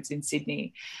 postcodes in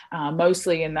Sydney,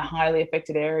 mostly in the highly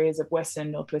affected areas of Western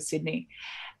and Northwest Sydney.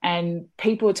 And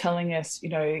people were telling us,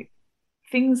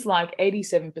 things like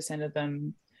 87% of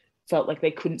them felt like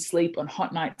they couldn't sleep on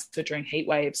hot nights or during heat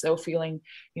waves. They were feeling,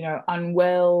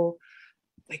 unwell.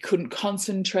 They couldn't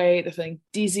concentrate. They're feeling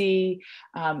dizzy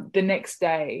the next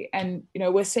day. And,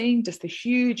 we're seeing just the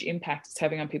huge impact it's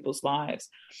having on people's lives.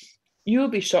 You'll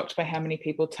be shocked by how many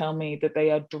people tell me that they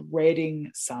are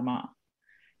dreading summer.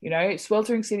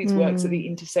 Sweltering Cities works at the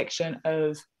intersection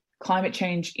of climate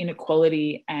change,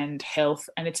 inequality, and health.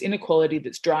 And it's inequality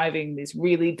that's driving these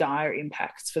really dire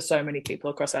impacts for so many people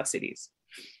across our cities.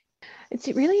 It's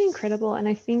really incredible, and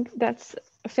I think that's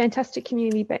a fantastic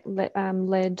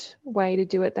community-led way to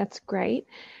do it. That's great.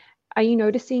 Are you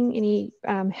noticing any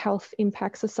health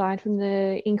impacts aside from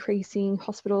the increasing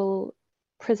hospital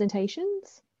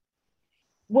presentations?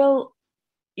 Well,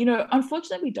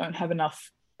 unfortunately, we don't have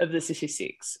enough of the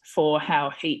statistics for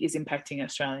how heat is impacting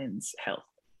Australians' health.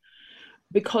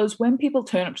 Because when people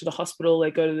turn up to the hospital, they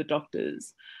go to the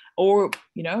doctors, or,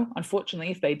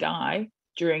 unfortunately, if they die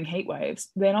during heat waves,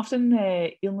 then often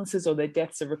their illnesses or their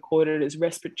deaths are recorded as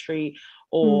respiratory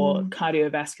or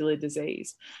cardiovascular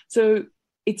disease. So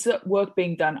it's work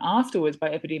being done afterwards by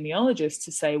epidemiologists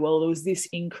to say, well, there was this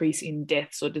increase in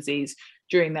deaths or disease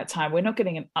during that time. We're not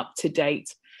getting an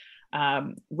up-to-date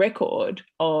record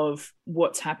of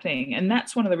what's happening. And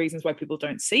that's one of the reasons why people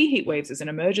don't see heat waves as an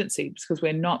emergency, because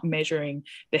we're not measuring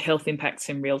the health impacts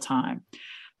in real time.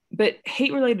 But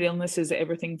heat-related illnesses are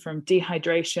everything from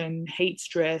dehydration, heat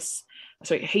stroke,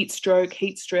 heat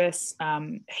stress,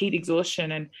 heat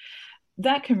exhaustion. And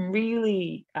that can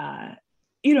really,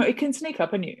 it can sneak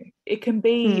up on you. It can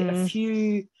be a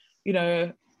few,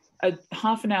 a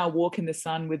half an hour walk in the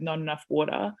sun with not enough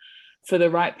water for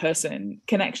the right person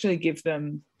can actually give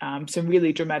them some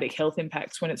really dramatic health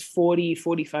impacts when it's 40,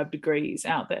 45 degrees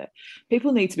out there.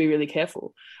 People need to be really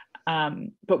careful.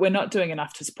 But we're not doing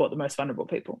enough to support the most vulnerable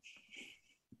people.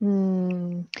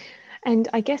 And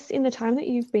I guess in the time that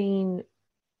you've been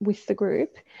with the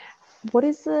group, what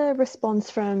is the response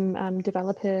from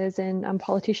developers and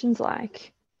politicians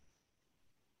like?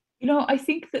 I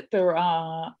think that there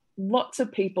are lots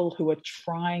of people who are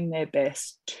trying their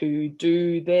best to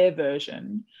do their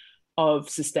version of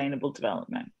sustainable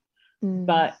development.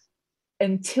 But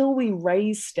until we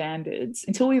raise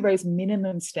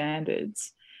minimum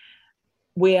standards,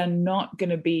 we are not going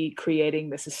to be creating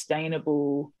the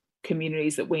sustainable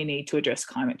communities that we need to address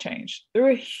climate change. There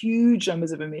are huge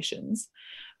numbers of emissions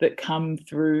that come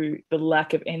through the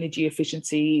lack of energy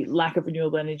efficiency, lack of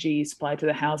renewable energy supply to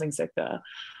the housing sector.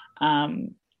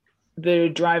 the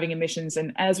driving emissions.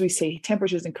 And as we see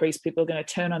temperatures increase, people are going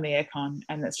to turn on the aircon,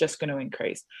 and that's just going to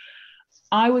increase.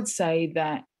 I would say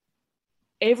that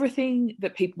everything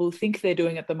that people think they're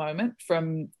doing at the moment,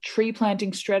 from tree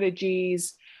planting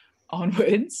strategies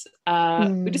onwards,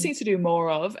 we just need to do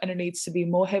more of, and it needs to be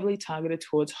more heavily targeted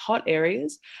towards hot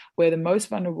areas where the most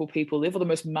vulnerable people live, or the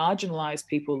most marginalized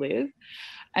people live.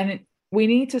 And we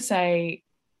need to say,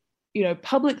 you know,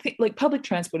 public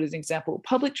transport is an example.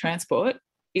 Public transport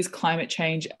is climate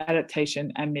change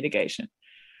adaptation and mitigation.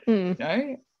 You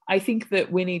know, I think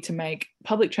that we need to make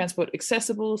public transport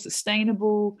accessible,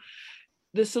 sustainable.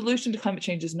 The solution to climate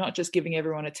change is not just giving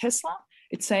everyone a Tesla.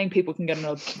 It's saying people can get on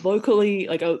a locally,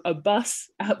 like a bus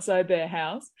outside their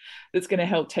house that's going to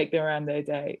help take them around their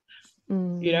day.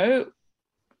 You know,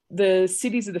 the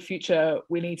cities of the future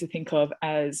we need to think of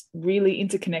as really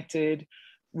interconnected,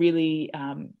 really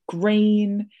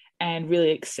green, and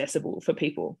really accessible for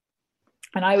people.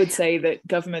 And I would say that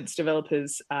governments,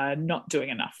 developers are not doing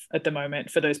enough at the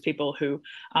moment for those people who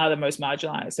are the most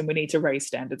marginalised, and we need to raise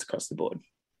standards across the board.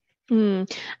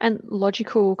 And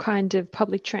logical kind of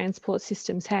public transport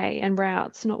systems, and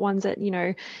routes, not ones that, you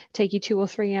know, take you 2 or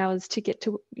 3 hours to get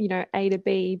to, you know, A to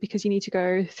B, because you need to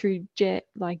go through J,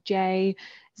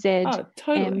 Z,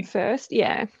 M first.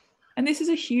 Yeah. And this is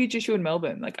a huge issue in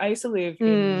Melbourne. Like, I used to live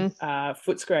in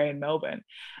Footscray in Melbourne,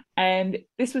 and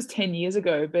this was 10 years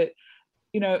ago, but,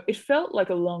 you know, it felt like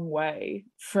a long way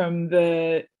from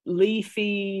the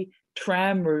leafy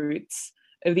tram routes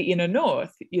of the inner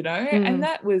north, you know, and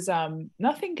that was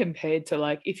nothing compared to,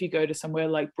 like, if you go to somewhere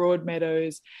like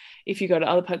Broadmeadows, if you go to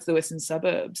other parts of the western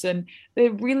suburbs, and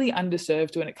they're really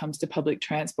underserved when it comes to public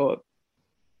transport.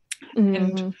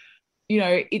 And, you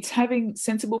know, it's having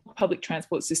sensible public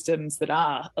transport systems that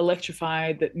are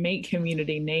electrified, that meet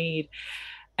community need.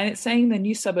 And it's saying the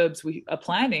new suburbs we are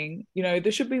planning, you know,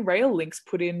 there should be rail links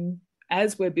put in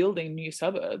as we're building new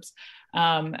suburbs,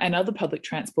 and other public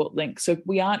transport links, so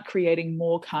we aren't creating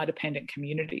more car-dependent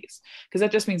communities, because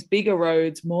that just means bigger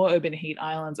roads, more urban heat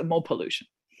islands, and more pollution.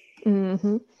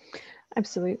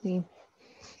 Absolutely.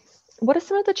 What are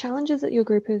some of the challenges that your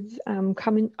group has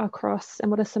come across,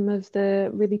 and what are some of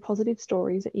the really positive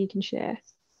stories that you can share?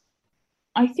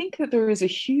 I think that there is a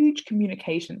huge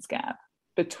communications gap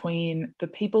between the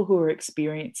people who are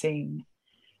experiencing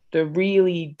the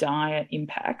really dire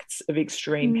impacts of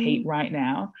extreme heat right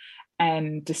now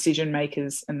and decision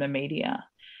makers and the media.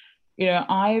 You know,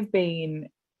 I've been,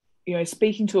 you know,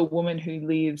 speaking to a woman who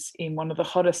lives in one of the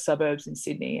hottest suburbs in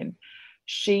Sydney, and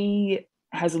she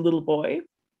has a little boy,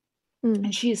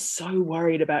 and she is so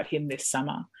worried about him this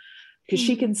summer, because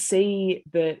she can see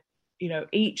that, you know,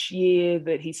 each year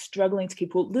that he's struggling to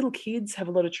keep, little kids have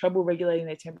a lot of trouble regulating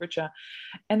their temperature.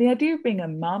 And the idea of being a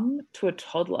mum to a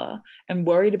toddler and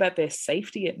worried about their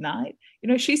safety at night, you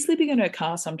know, she's sleeping in her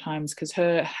car sometimes because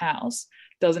her house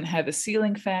doesn't have a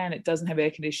ceiling fan, it doesn't have air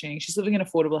conditioning, she's living in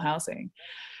affordable housing.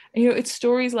 And, you know, it's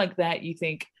stories like that you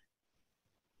think,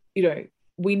 you know,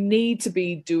 we need to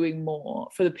be doing more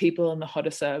for the people in the hotter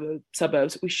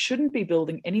suburbs. We shouldn't be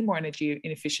building any more energy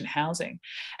inefficient housing,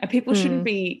 and people shouldn't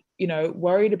be, you know,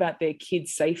 worried about their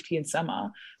kids' safety in summer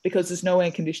because there's no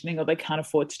air conditioning or they can't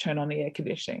afford to turn on the air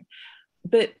conditioning.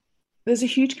 But there's a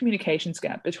huge communications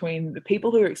gap between the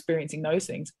people who are experiencing those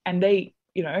things, and they,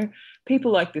 you know,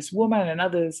 people like this woman and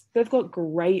others, they've got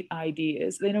great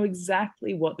ideas. They know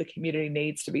exactly what the community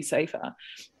needs to be safer.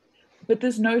 But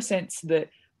there's no sense that,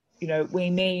 you know, we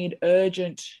need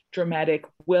urgent, dramatic,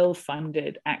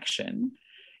 well-funded action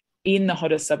in the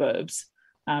hotter suburbs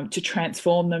to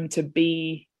transform them to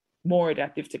be more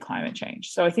adaptive to climate change.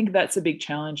 So I think that's a big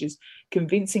challenge, is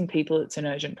convincing people it's an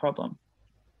urgent problem.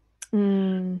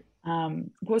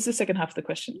 What was the second half of the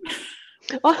question?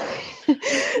 Oh,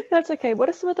 that's okay. What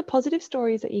are some of the positive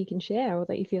stories that you can share, or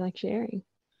that you feel like sharing?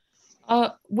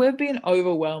 We've been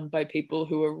overwhelmed by people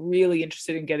who are really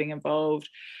interested in getting involved.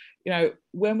 You know,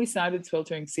 when we started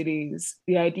Sweltering Cities,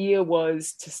 the idea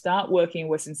was to start working in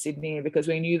Western Sydney because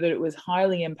we knew that it was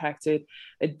highly impacted,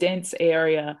 a dense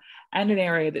area, and an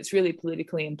area that's really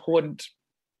politically important.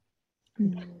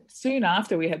 Soon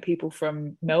after, we had people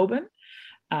from Melbourne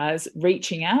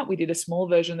reaching out. We did a small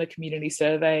version of the community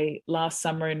survey last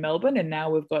summer in Melbourne, and now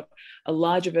we've got a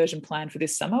larger version planned for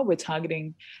this summer. We're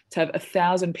targeting to have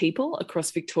 1,000 people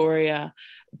across Victoria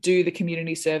do the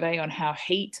community survey on how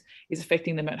heat is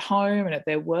affecting them at home and at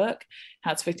their work,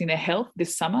 how it's affecting their health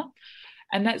this summer.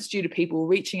 And that's due to people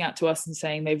reaching out to us and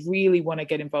saying they really want to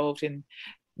get involved in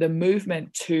the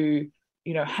movement to,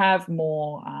 you know, have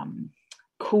more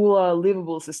cooler,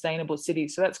 livable, sustainable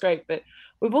cities. So that's great. But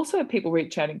we've also had people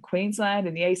reach out in Queensland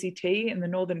and the ACT and the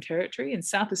Northern Territory and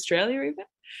South Australia even.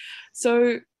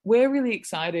 So we're really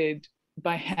excited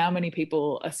by how many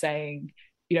people are saying,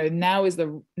 now is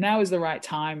the right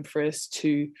time for us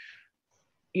to,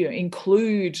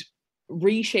 include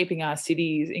reshaping our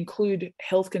cities, include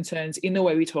health concerns in the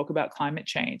way we talk about climate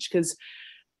change. Because,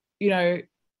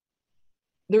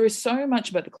 there is so much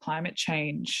about the climate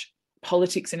change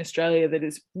politics in Australia that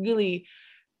is really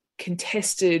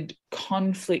contested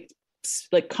conflicted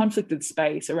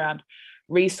space around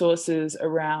resources,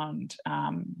 around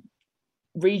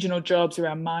regional jobs,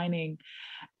 around mining.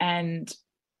 And,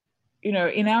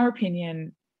 in our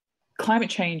opinion, climate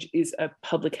change is a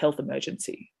public health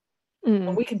emergency.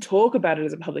 And we can talk about it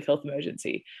as a public health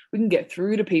emergency. We can get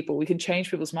through to people. We can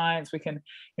change people's minds. We can,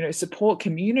 support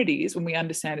communities when we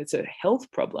understand it's a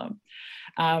health problem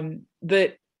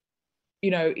that,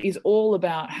 is all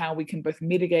about how we can both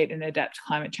mitigate and adapt to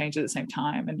climate change at the same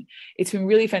time. And it's been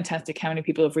really fantastic how many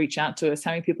people have reached out to us,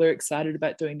 how many people are excited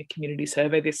about doing the community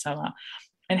survey this summer,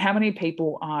 and how many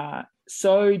people are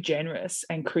so generous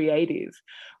and creative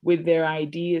with their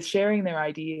ideas, sharing their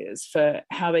ideas for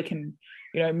how they can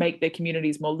make their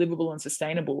communities more livable and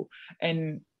sustainable,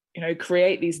 and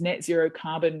create these net zero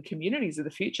carbon communities of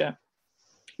the future.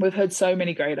 We've heard so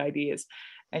many great ideas.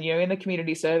 And in the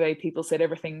community survey, people said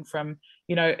everything from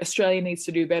Australia needs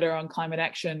to do better on climate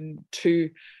action to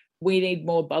we need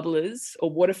more bubblers or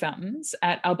water fountains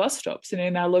at our bus stops and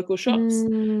in our local shops.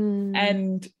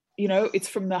 And it's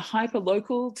from the hyper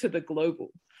local to the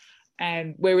global.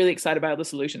 And we're really excited about the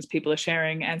solutions people are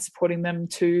sharing and supporting them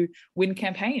to win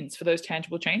campaigns for those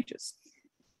tangible changes.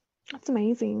 That's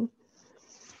amazing.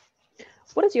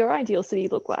 What does your ideal city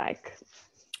look like?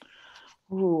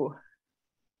 Ooh.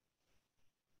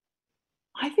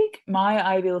 I think my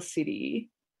ideal city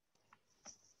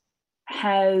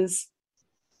has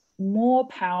more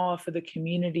power for the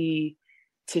community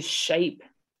to shape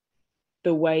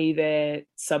the way their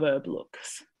suburb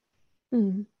looks.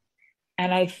 And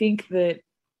I think that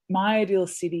my ideal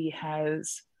city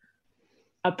has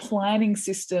a planning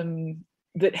system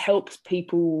that helps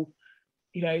people,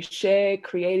 share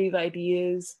creative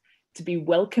ideas, to be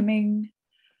welcoming,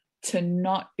 to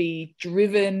not be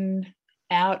driven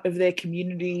out of their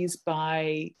communities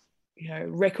by,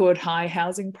 record high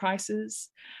housing prices.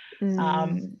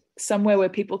 Somewhere where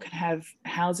people can have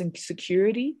housing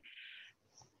security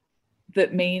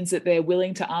that means that they're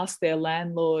willing to ask their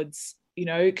landlords,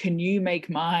 can you make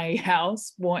my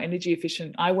house more energy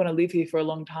efficient? I want to live here for a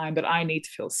long time, but I need to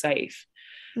feel safe.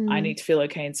 I need to feel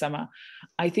okay in summer.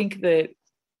 I think that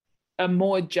a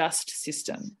more just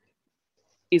system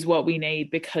is what we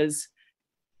need, because,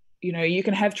 you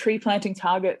can have tree planting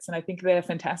targets, and I think they're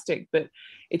fantastic, but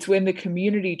it's when the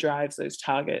community drives those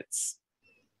targets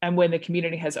and when the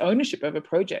community has ownership over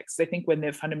projects, I think when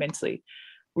they're fundamentally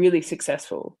really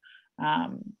successful.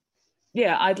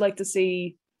 I'd like to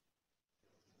see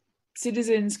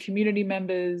citizens, community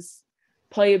members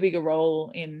play a bigger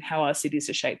role in how our cities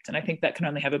are shaped. And I think that can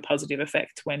only have a positive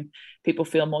effect when people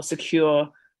feel more secure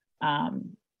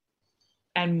and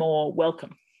more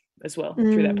welcome as well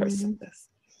through that process.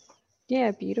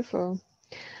 Yeah, beautiful.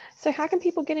 So how can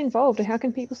people get involved, or how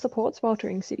can people support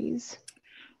Sweltering Cities?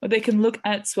 Well, they can look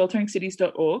at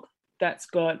swelteringcities.org. That's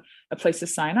got a place to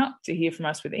sign up to hear from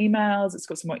us with emails. It's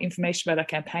got some more information about our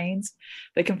campaigns.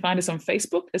 They can find us on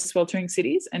Facebook as Sweltering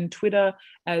Cities and Twitter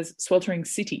as Sweltering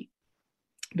City,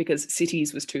 because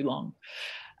cities was too long.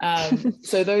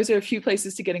 So those are a few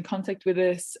places to get in contact with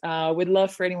us. We'd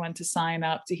love for anyone to sign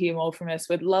up to hear more from us.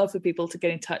 We'd love for people to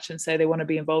get in touch and say they want to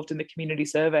be involved in the community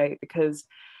survey, because,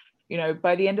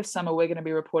 by the end of summer, we're going to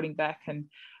be reporting back, and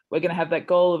we're going to have that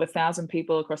goal of 1,000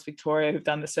 people across Victoria who've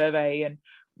done the survey. And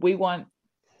we want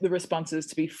the responses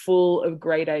to be full of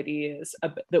great ideas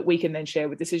that we can then share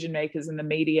with decision makers and the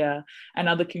media and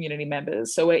other community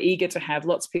members. So we're eager to have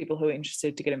lots of people who are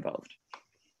interested to get involved.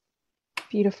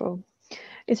 Beautiful.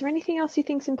 Is there anything else you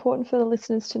think is important for the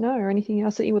listeners to know, or anything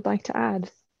else that you would like to add?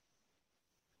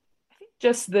 I think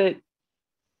just that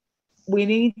we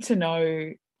need to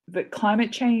know that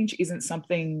climate change isn't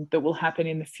something that will happen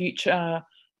in the future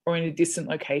or in a distant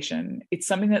location. It's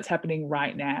something that's happening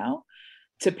right now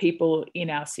to people in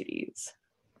our cities.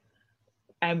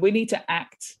 And we need to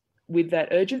act with that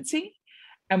urgency.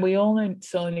 And we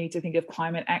also need to think of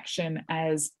climate action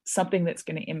as something that's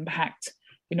going to impact,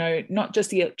 not just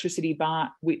the electricity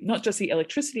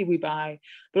we buy,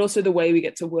 but also the way we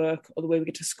get to work, or the way we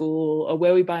get to school, or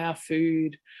where we buy our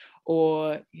food,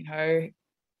 or,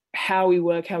 how we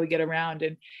work, how we get around.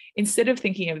 And instead of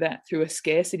thinking of that through a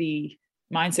scarcity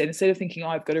mindset, instead of thinking,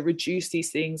 I've got to reduce these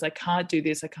things, I can't do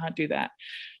this, I can't do that,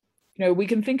 we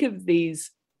can think of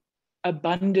these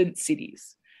abundant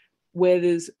cities where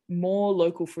there's more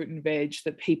local fruit and veg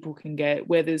that people can get,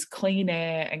 where there's clean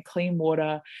air and clean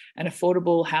water and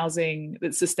affordable housing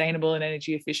that's sustainable and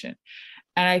energy efficient.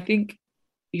 And I think,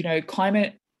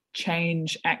 climate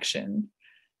change action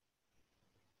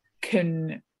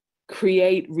can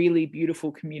create really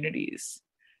beautiful communities.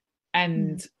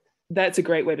 And that's a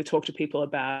great way to talk to people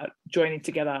about joining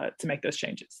together to make those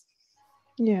changes.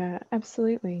 Yeah,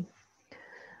 absolutely.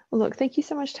 Well, look, thank you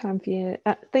so much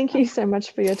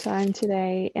for your time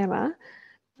today, Emma.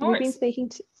 We've been speaking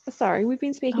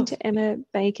to Emma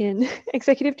Bacon,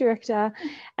 Executive Director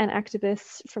and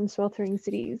activist from Sweltering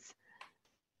Cities.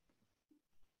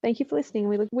 Thank you for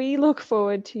listening. We look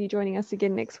forward to you joining us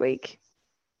again next week.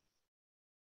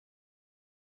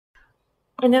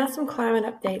 And now some climate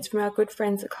updates from our good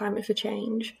friends at Climate for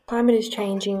Change. Climate is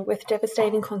changing with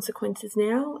devastating consequences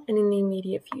now and in the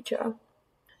immediate future.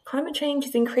 Climate change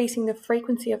is increasing the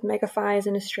frequency of megafires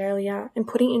in Australia and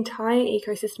putting entire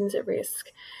ecosystems at risk.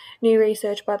 New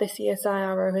research by the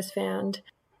CSIRO has found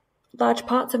large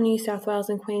parts of New South Wales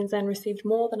and Queensland received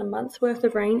more than a month's worth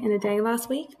of rain in a day last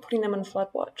week, putting them on flood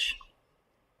watch.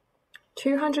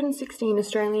 216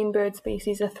 Australian bird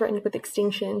species are threatened with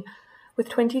extinction, with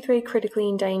 23 critically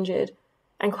endangered,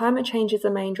 and climate change is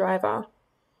the main driver.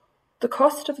 The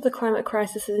cost of the climate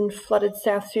crisis in flooded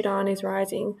South Sudan is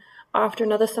rising after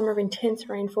another summer of intense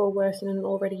rainfall worsened an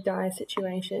already dire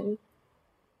situation.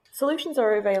 Solutions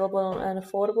are available and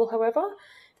affordable, however.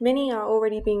 Many are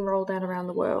already being rolled out around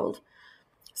the world.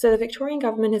 So the Victorian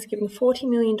Government has given $40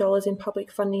 million in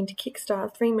public funding to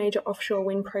kickstart 3 major offshore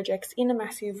wind projects in a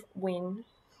massive win.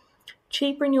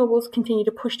 Cheap renewables continue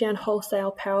to push down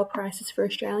wholesale power prices for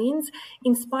Australians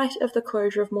in spite of the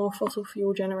closure of more fossil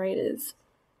fuel generators.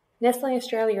 Nestle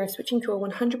Australia is switching to a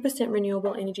 100%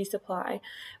 renewable energy supply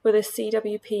with a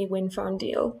CWP wind farm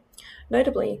deal.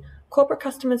 Notably, corporate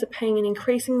customers are playing an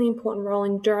increasingly important role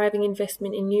in driving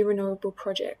investment in new renewable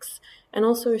projects and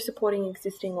also supporting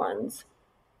existing ones.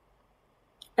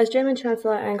 As German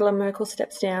Chancellor Angela Merkel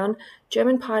steps down,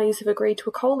 German parties have agreed to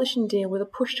a coalition deal with a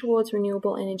push towards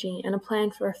renewable energy and a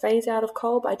plan for a phase-out of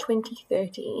coal by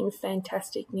 2030 in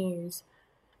fantastic news.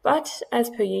 But, as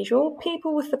per usual,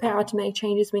 people with the power to make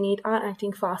changes we need aren't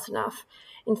acting fast enough.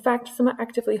 In fact, some are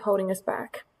actively holding us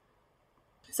back.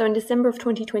 So in December of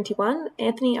 2021,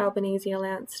 Anthony Albanese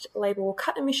announced Labor will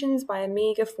cut emissions by a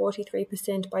meagre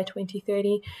 43% by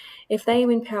 2030 if they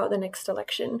win power at the next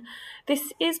election.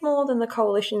 This is more than the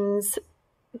coalition's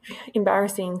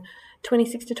embarrassing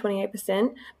 26 to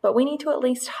 28%, but we need to at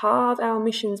least halve our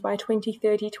emissions by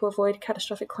 2030 to avoid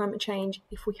catastrophic climate change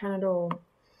if we can at all.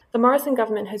 The Morrison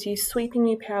government has used sweeping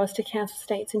new powers to cancel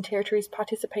states and territories'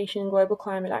 participation in global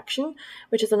climate action,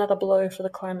 which is another blow for the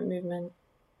climate movement.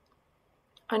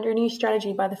 Under a new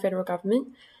strategy by the federal government,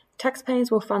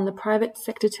 taxpayers will fund the private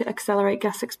sector to accelerate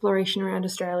gas exploration around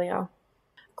Australia.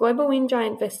 Global wind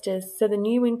giant investors say the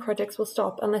new wind projects will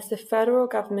stop unless the federal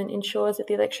government ensures that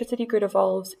the electricity grid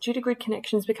evolves due to grid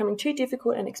connections becoming too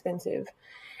difficult and expensive.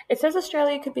 It says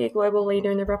Australia could be a global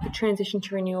leader in the rapid transition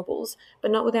to renewables,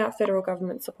 but not without federal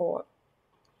government support.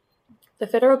 The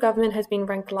federal government has been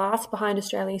ranked last behind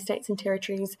Australia's states and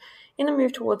territories in the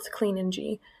move towards clean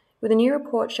energy, with a new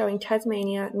report showing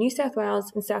Tasmania, New South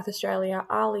Wales and South Australia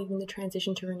are leading the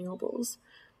transition to renewables.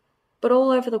 But all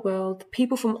over the world,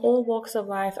 people from all walks of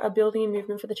life are building a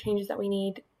movement for the changes that we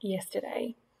need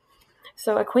yesterday.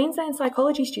 So a Queensland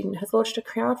psychology student has launched a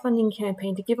crowdfunding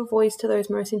campaign to give a voice to those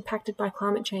most impacted by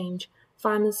climate change,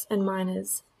 farmers and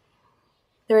miners.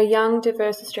 There are young,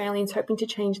 diverse Australians hoping to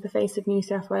change the face of New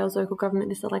South Wales local government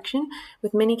this election,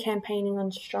 with many campaigning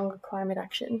on stronger climate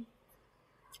action.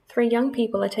 3 young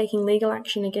people are taking legal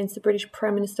action against the British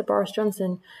Prime Minister Boris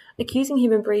Johnson, accusing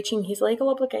him of breaching his legal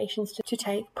obligations to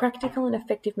take practical and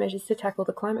effective measures to tackle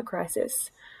the climate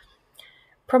crisis.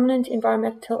 Prominent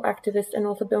environmental activist and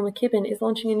author Bill McKibben is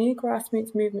launching a new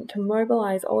grassroots movement to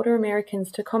mobilise older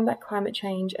Americans to combat climate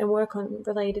change and work on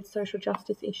related social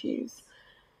justice issues.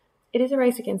 It is a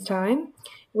race against time.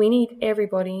 We need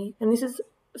everybody, and this is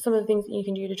some of the things that you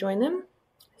can do to join them.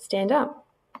 Stand up.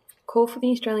 Call for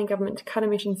the Australian Government to cut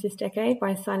emissions this decade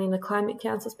by signing the Climate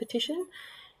Council's petition,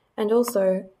 and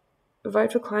also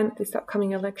vote for climate this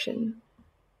upcoming election.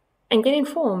 And get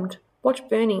informed. Watch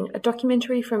Burning, a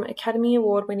documentary from Academy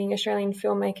Award-winning Australian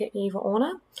filmmaker Eva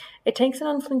Orner. It takes an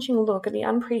unflinching look at the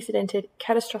unprecedented,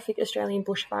 catastrophic Australian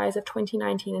bushfires of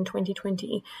 2019 and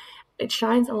 2020. It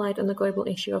shines a light on the global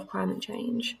issue of climate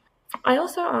change. I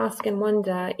also ask and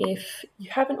wonder, if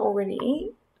you haven't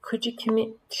already, could you commit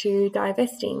to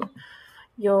divesting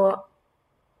your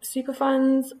super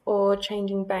funds or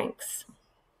changing banks?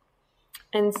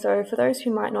 And so for those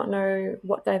who might not know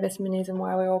what divestment is and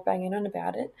why we're all banging on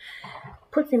about it,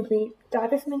 put simply,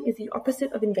 divestment is the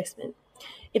opposite of investment.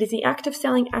 It is the act of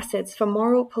selling assets for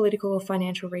moral, political, or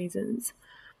financial reasons.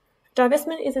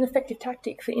 Divestment is an effective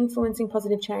tactic for influencing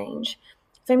positive change.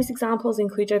 Famous examples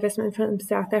include divestment from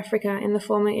South Africa in the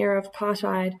former era of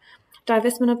apartheid,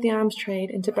 divestment of the arms trade,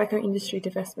 and tobacco industry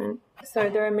divestment. So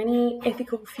there are many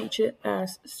ethical future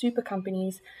super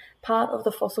companies part of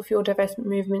the fossil fuel divestment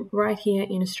movement right here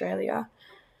in Australia.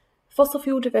 Fossil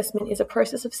fuel divestment is a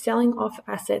process of selling off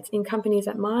assets in companies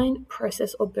that mine,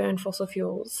 process, or burn fossil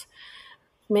fuels.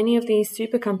 Many of these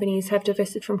super companies have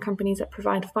divested from companies that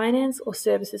provide finance or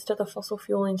services to the fossil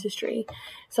fuel industry,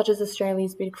 such as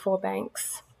Australia's big four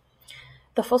banks.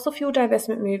 The fossil fuel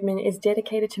divestment movement is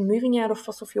dedicated to moving out of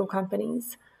fossil fuel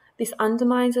companies. This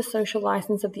undermines the social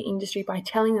license of the industry by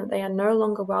telling them they are no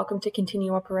longer welcome to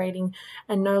continue operating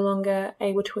and no longer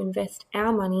able to invest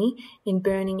our money in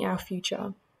burning our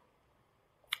future.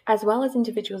 As well as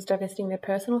individuals divesting their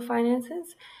personal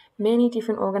finances, many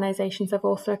different organisations have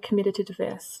also committed to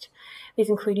divest. These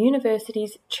include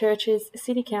universities, churches,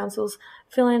 city councils,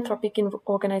 philanthropic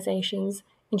organisations,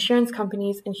 insurance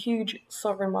companies, and huge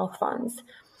sovereign wealth funds.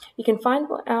 You can find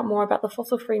out more about the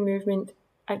fossil-free movement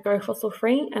at Go Fossil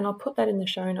Free, and I'll put that in the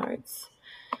show notes.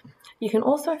 You can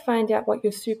also find out what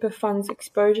your super fund's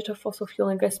exposure to fossil fuel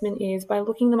investment is by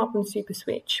looking them up on Super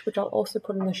Switch, which I'll also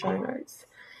put in the show notes.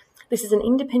 This is an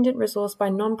independent resource by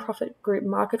non-profit group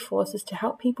Market Forces to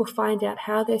help people find out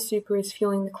how their super is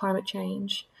fueling the climate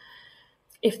change.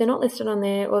 If they're not listed on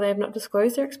there or they have not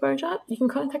disclosed their exposure, you can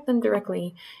contact them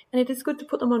directly, and it is good to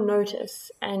put them on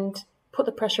notice and put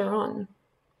the pressure on.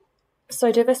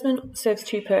 So divestment serves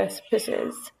two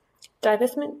purposes.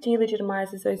 Divestment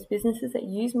delegitimizes those businesses that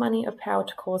use money of power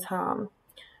to cause harm.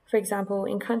 For example,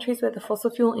 in countries where the fossil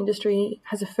fuel industry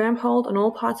has a firm hold on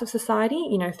all parts of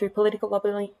society, through political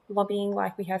lobbying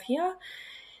like we have here,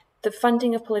 the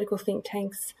funding of political think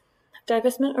tanks,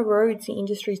 divestment erodes the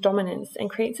industry's dominance and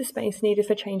creates a space needed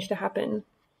for change to happen.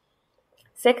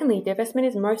 Secondly, divestment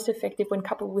is most effective when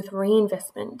coupled with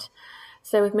reinvestment.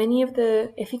 So with many of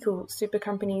the ethical super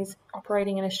companies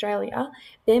operating in Australia,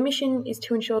 their mission is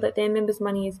to ensure that their members'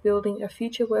 money is building a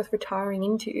future worth retiring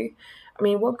into. I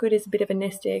mean, what good is a bit of a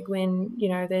nest egg when,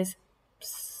 there's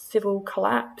civil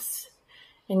collapse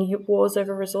and wars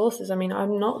over resources? I mean,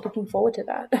 I'm not looking forward to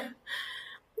that.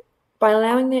 By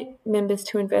allowing their members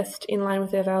to invest in line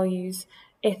with their values,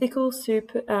 ethical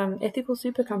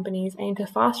super companies aim to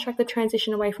fast-track the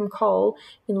transition away from coal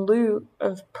in lieu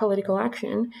of political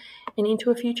action and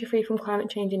into a future free from climate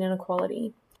change and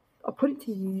inequality. I'll put it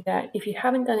to you that if you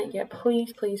haven't done it yet,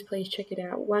 please, please, please check it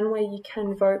out. One way you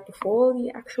can vote before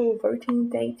the actual voting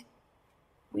date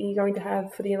we're going to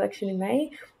have for the election in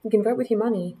May, you can vote with your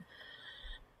money.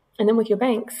 And then with your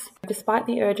banks, despite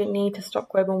the urgent need to stop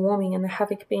global warming and the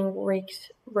havoc being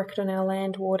wreaked on our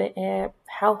land, water, air,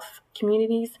 health,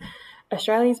 communities,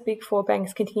 Australia's big four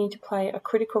banks continue to play a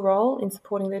critical role in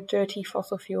supporting the dirty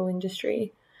fossil fuel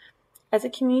industry. As a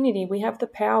community, we have the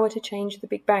power to change the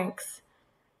big banks,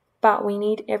 but we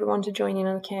need everyone to join in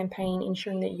on the campaign,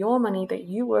 ensuring that your money that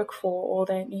you work for or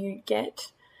that you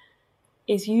get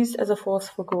is used as a force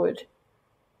for good.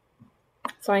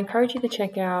 So I encourage you to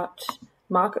check out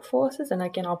Market Forces, and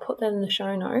again, I'll put that in the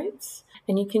show notes,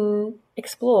 and you can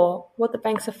explore what the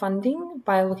banks are funding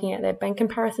by looking at their bank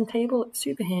comparison table. It's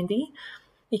super handy.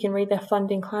 You can read their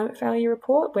funding climate failure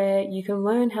report, where you can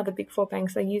learn how the big four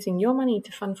banks are using your money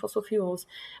to fund fossil fuels,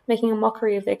 making a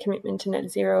mockery of their commitment to net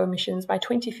zero emissions by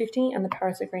 2050 and the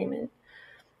Paris Agreement.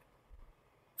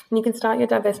 And you can start your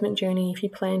divestment journey if you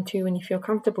plan to and if you're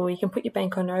comfortable. You can put your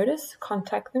bank on notice,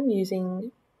 contact them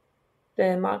using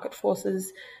the Market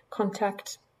Forces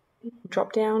contact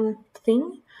drop-down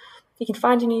thing. You can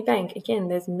find a new bank. Again,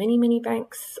 there's many, many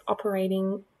banks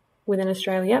operating within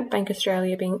Australia, Bank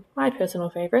Australia being my personal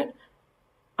favourite.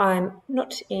 I'm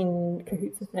not in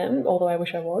cahoots with them, although I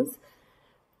wish I was.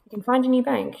 You can find a new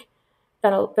bank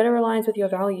that better aligns with your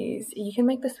values. You can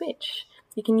make the switch.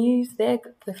 You can use the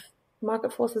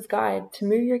Market Forces guide to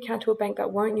move your account to a bank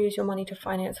that won't use your money to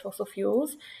finance fossil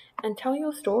fuels and tell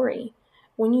your story.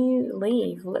 When you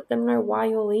leave, let them know why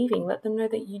you're leaving. Let them know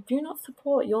that you do not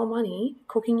support your money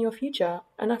cooking your future.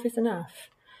 Enough is enough.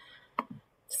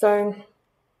 So,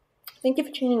 thank you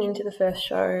for tuning into the first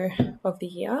show of the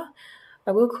year.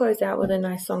 I will close out with a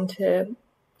nice song to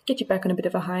get you back on a bit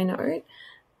of a high note.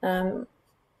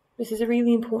 This is a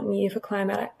really important year for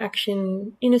climate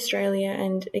action in Australia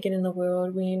and again in the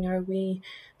world. We know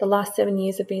the last 7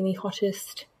 years have been the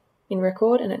hottest in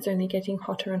record, and it's only getting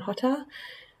hotter and hotter.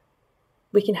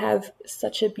 We can have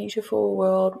such a beautiful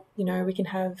world, we can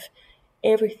have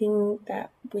everything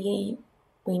that we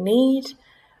need.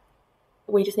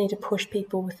 We just need to push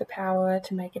people with the power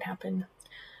to make it happen.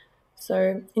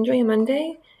 So enjoy your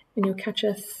Monday, and you'll catch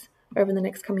us over the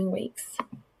next coming weeks.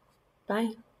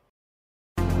 Bye.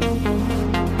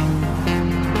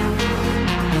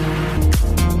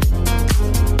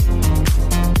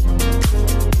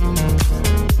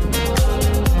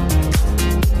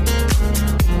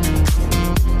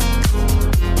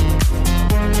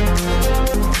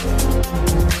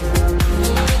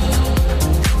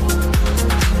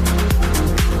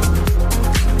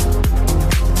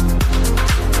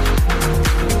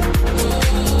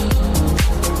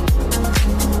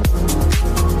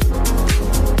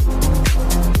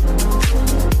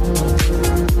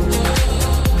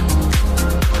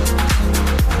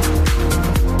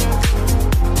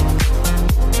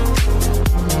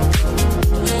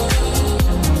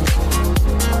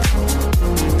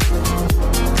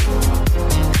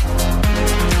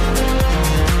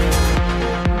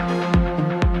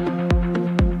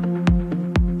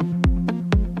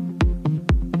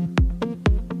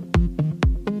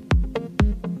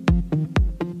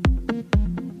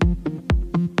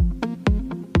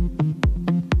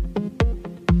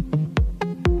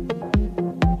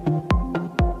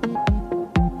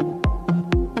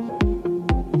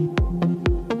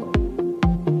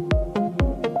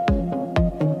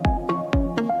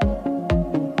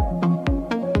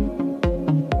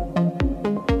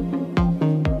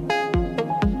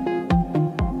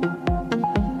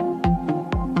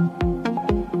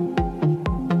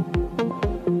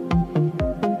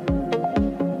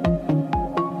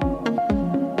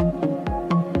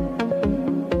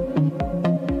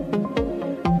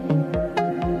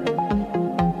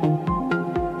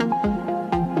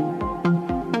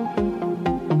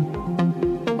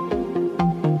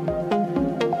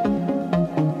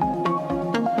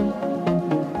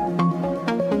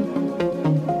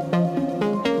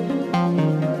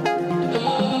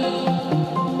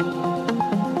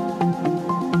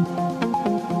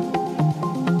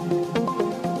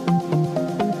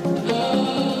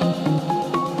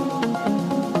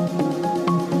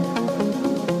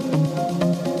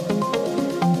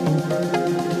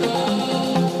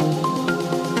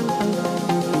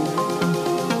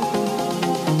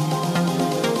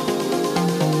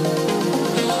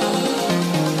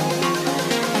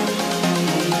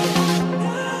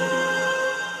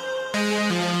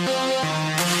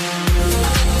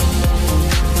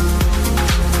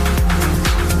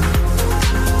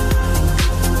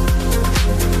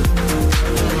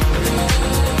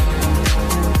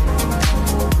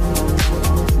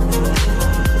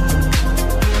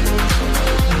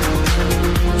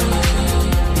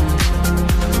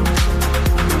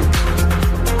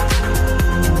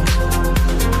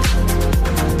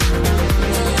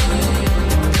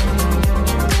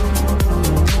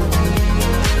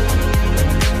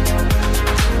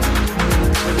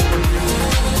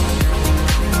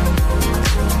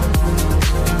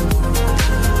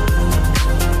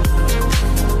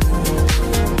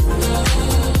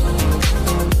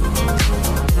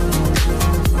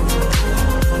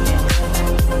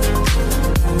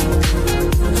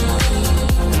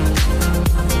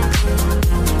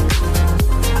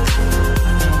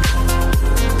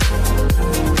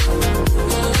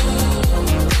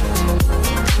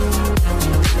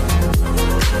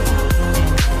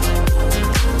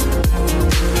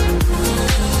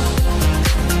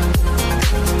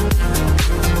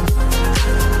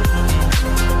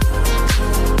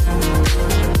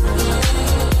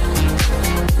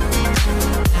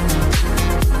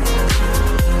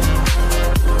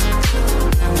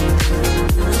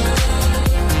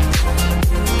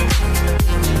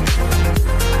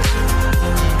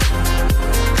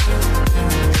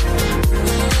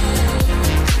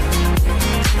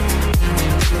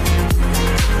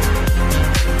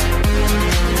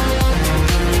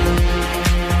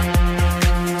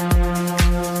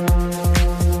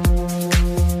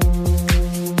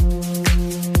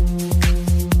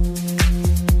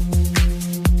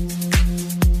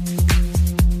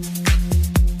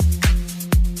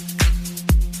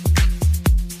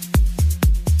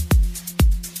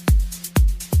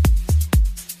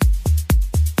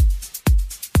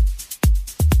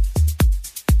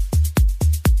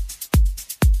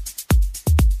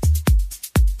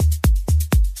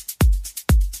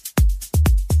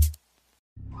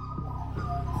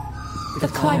 The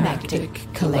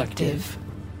Climactic Collective.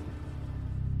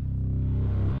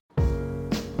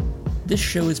 This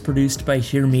show is produced by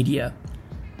Hear Media,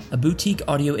 a boutique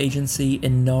audio agency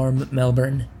in Narm,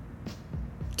 Melbourne.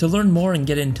 To learn more and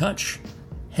get in touch,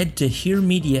 head to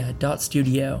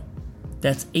hearmedia.studio.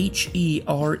 That's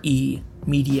HERE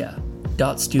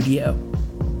media.studio.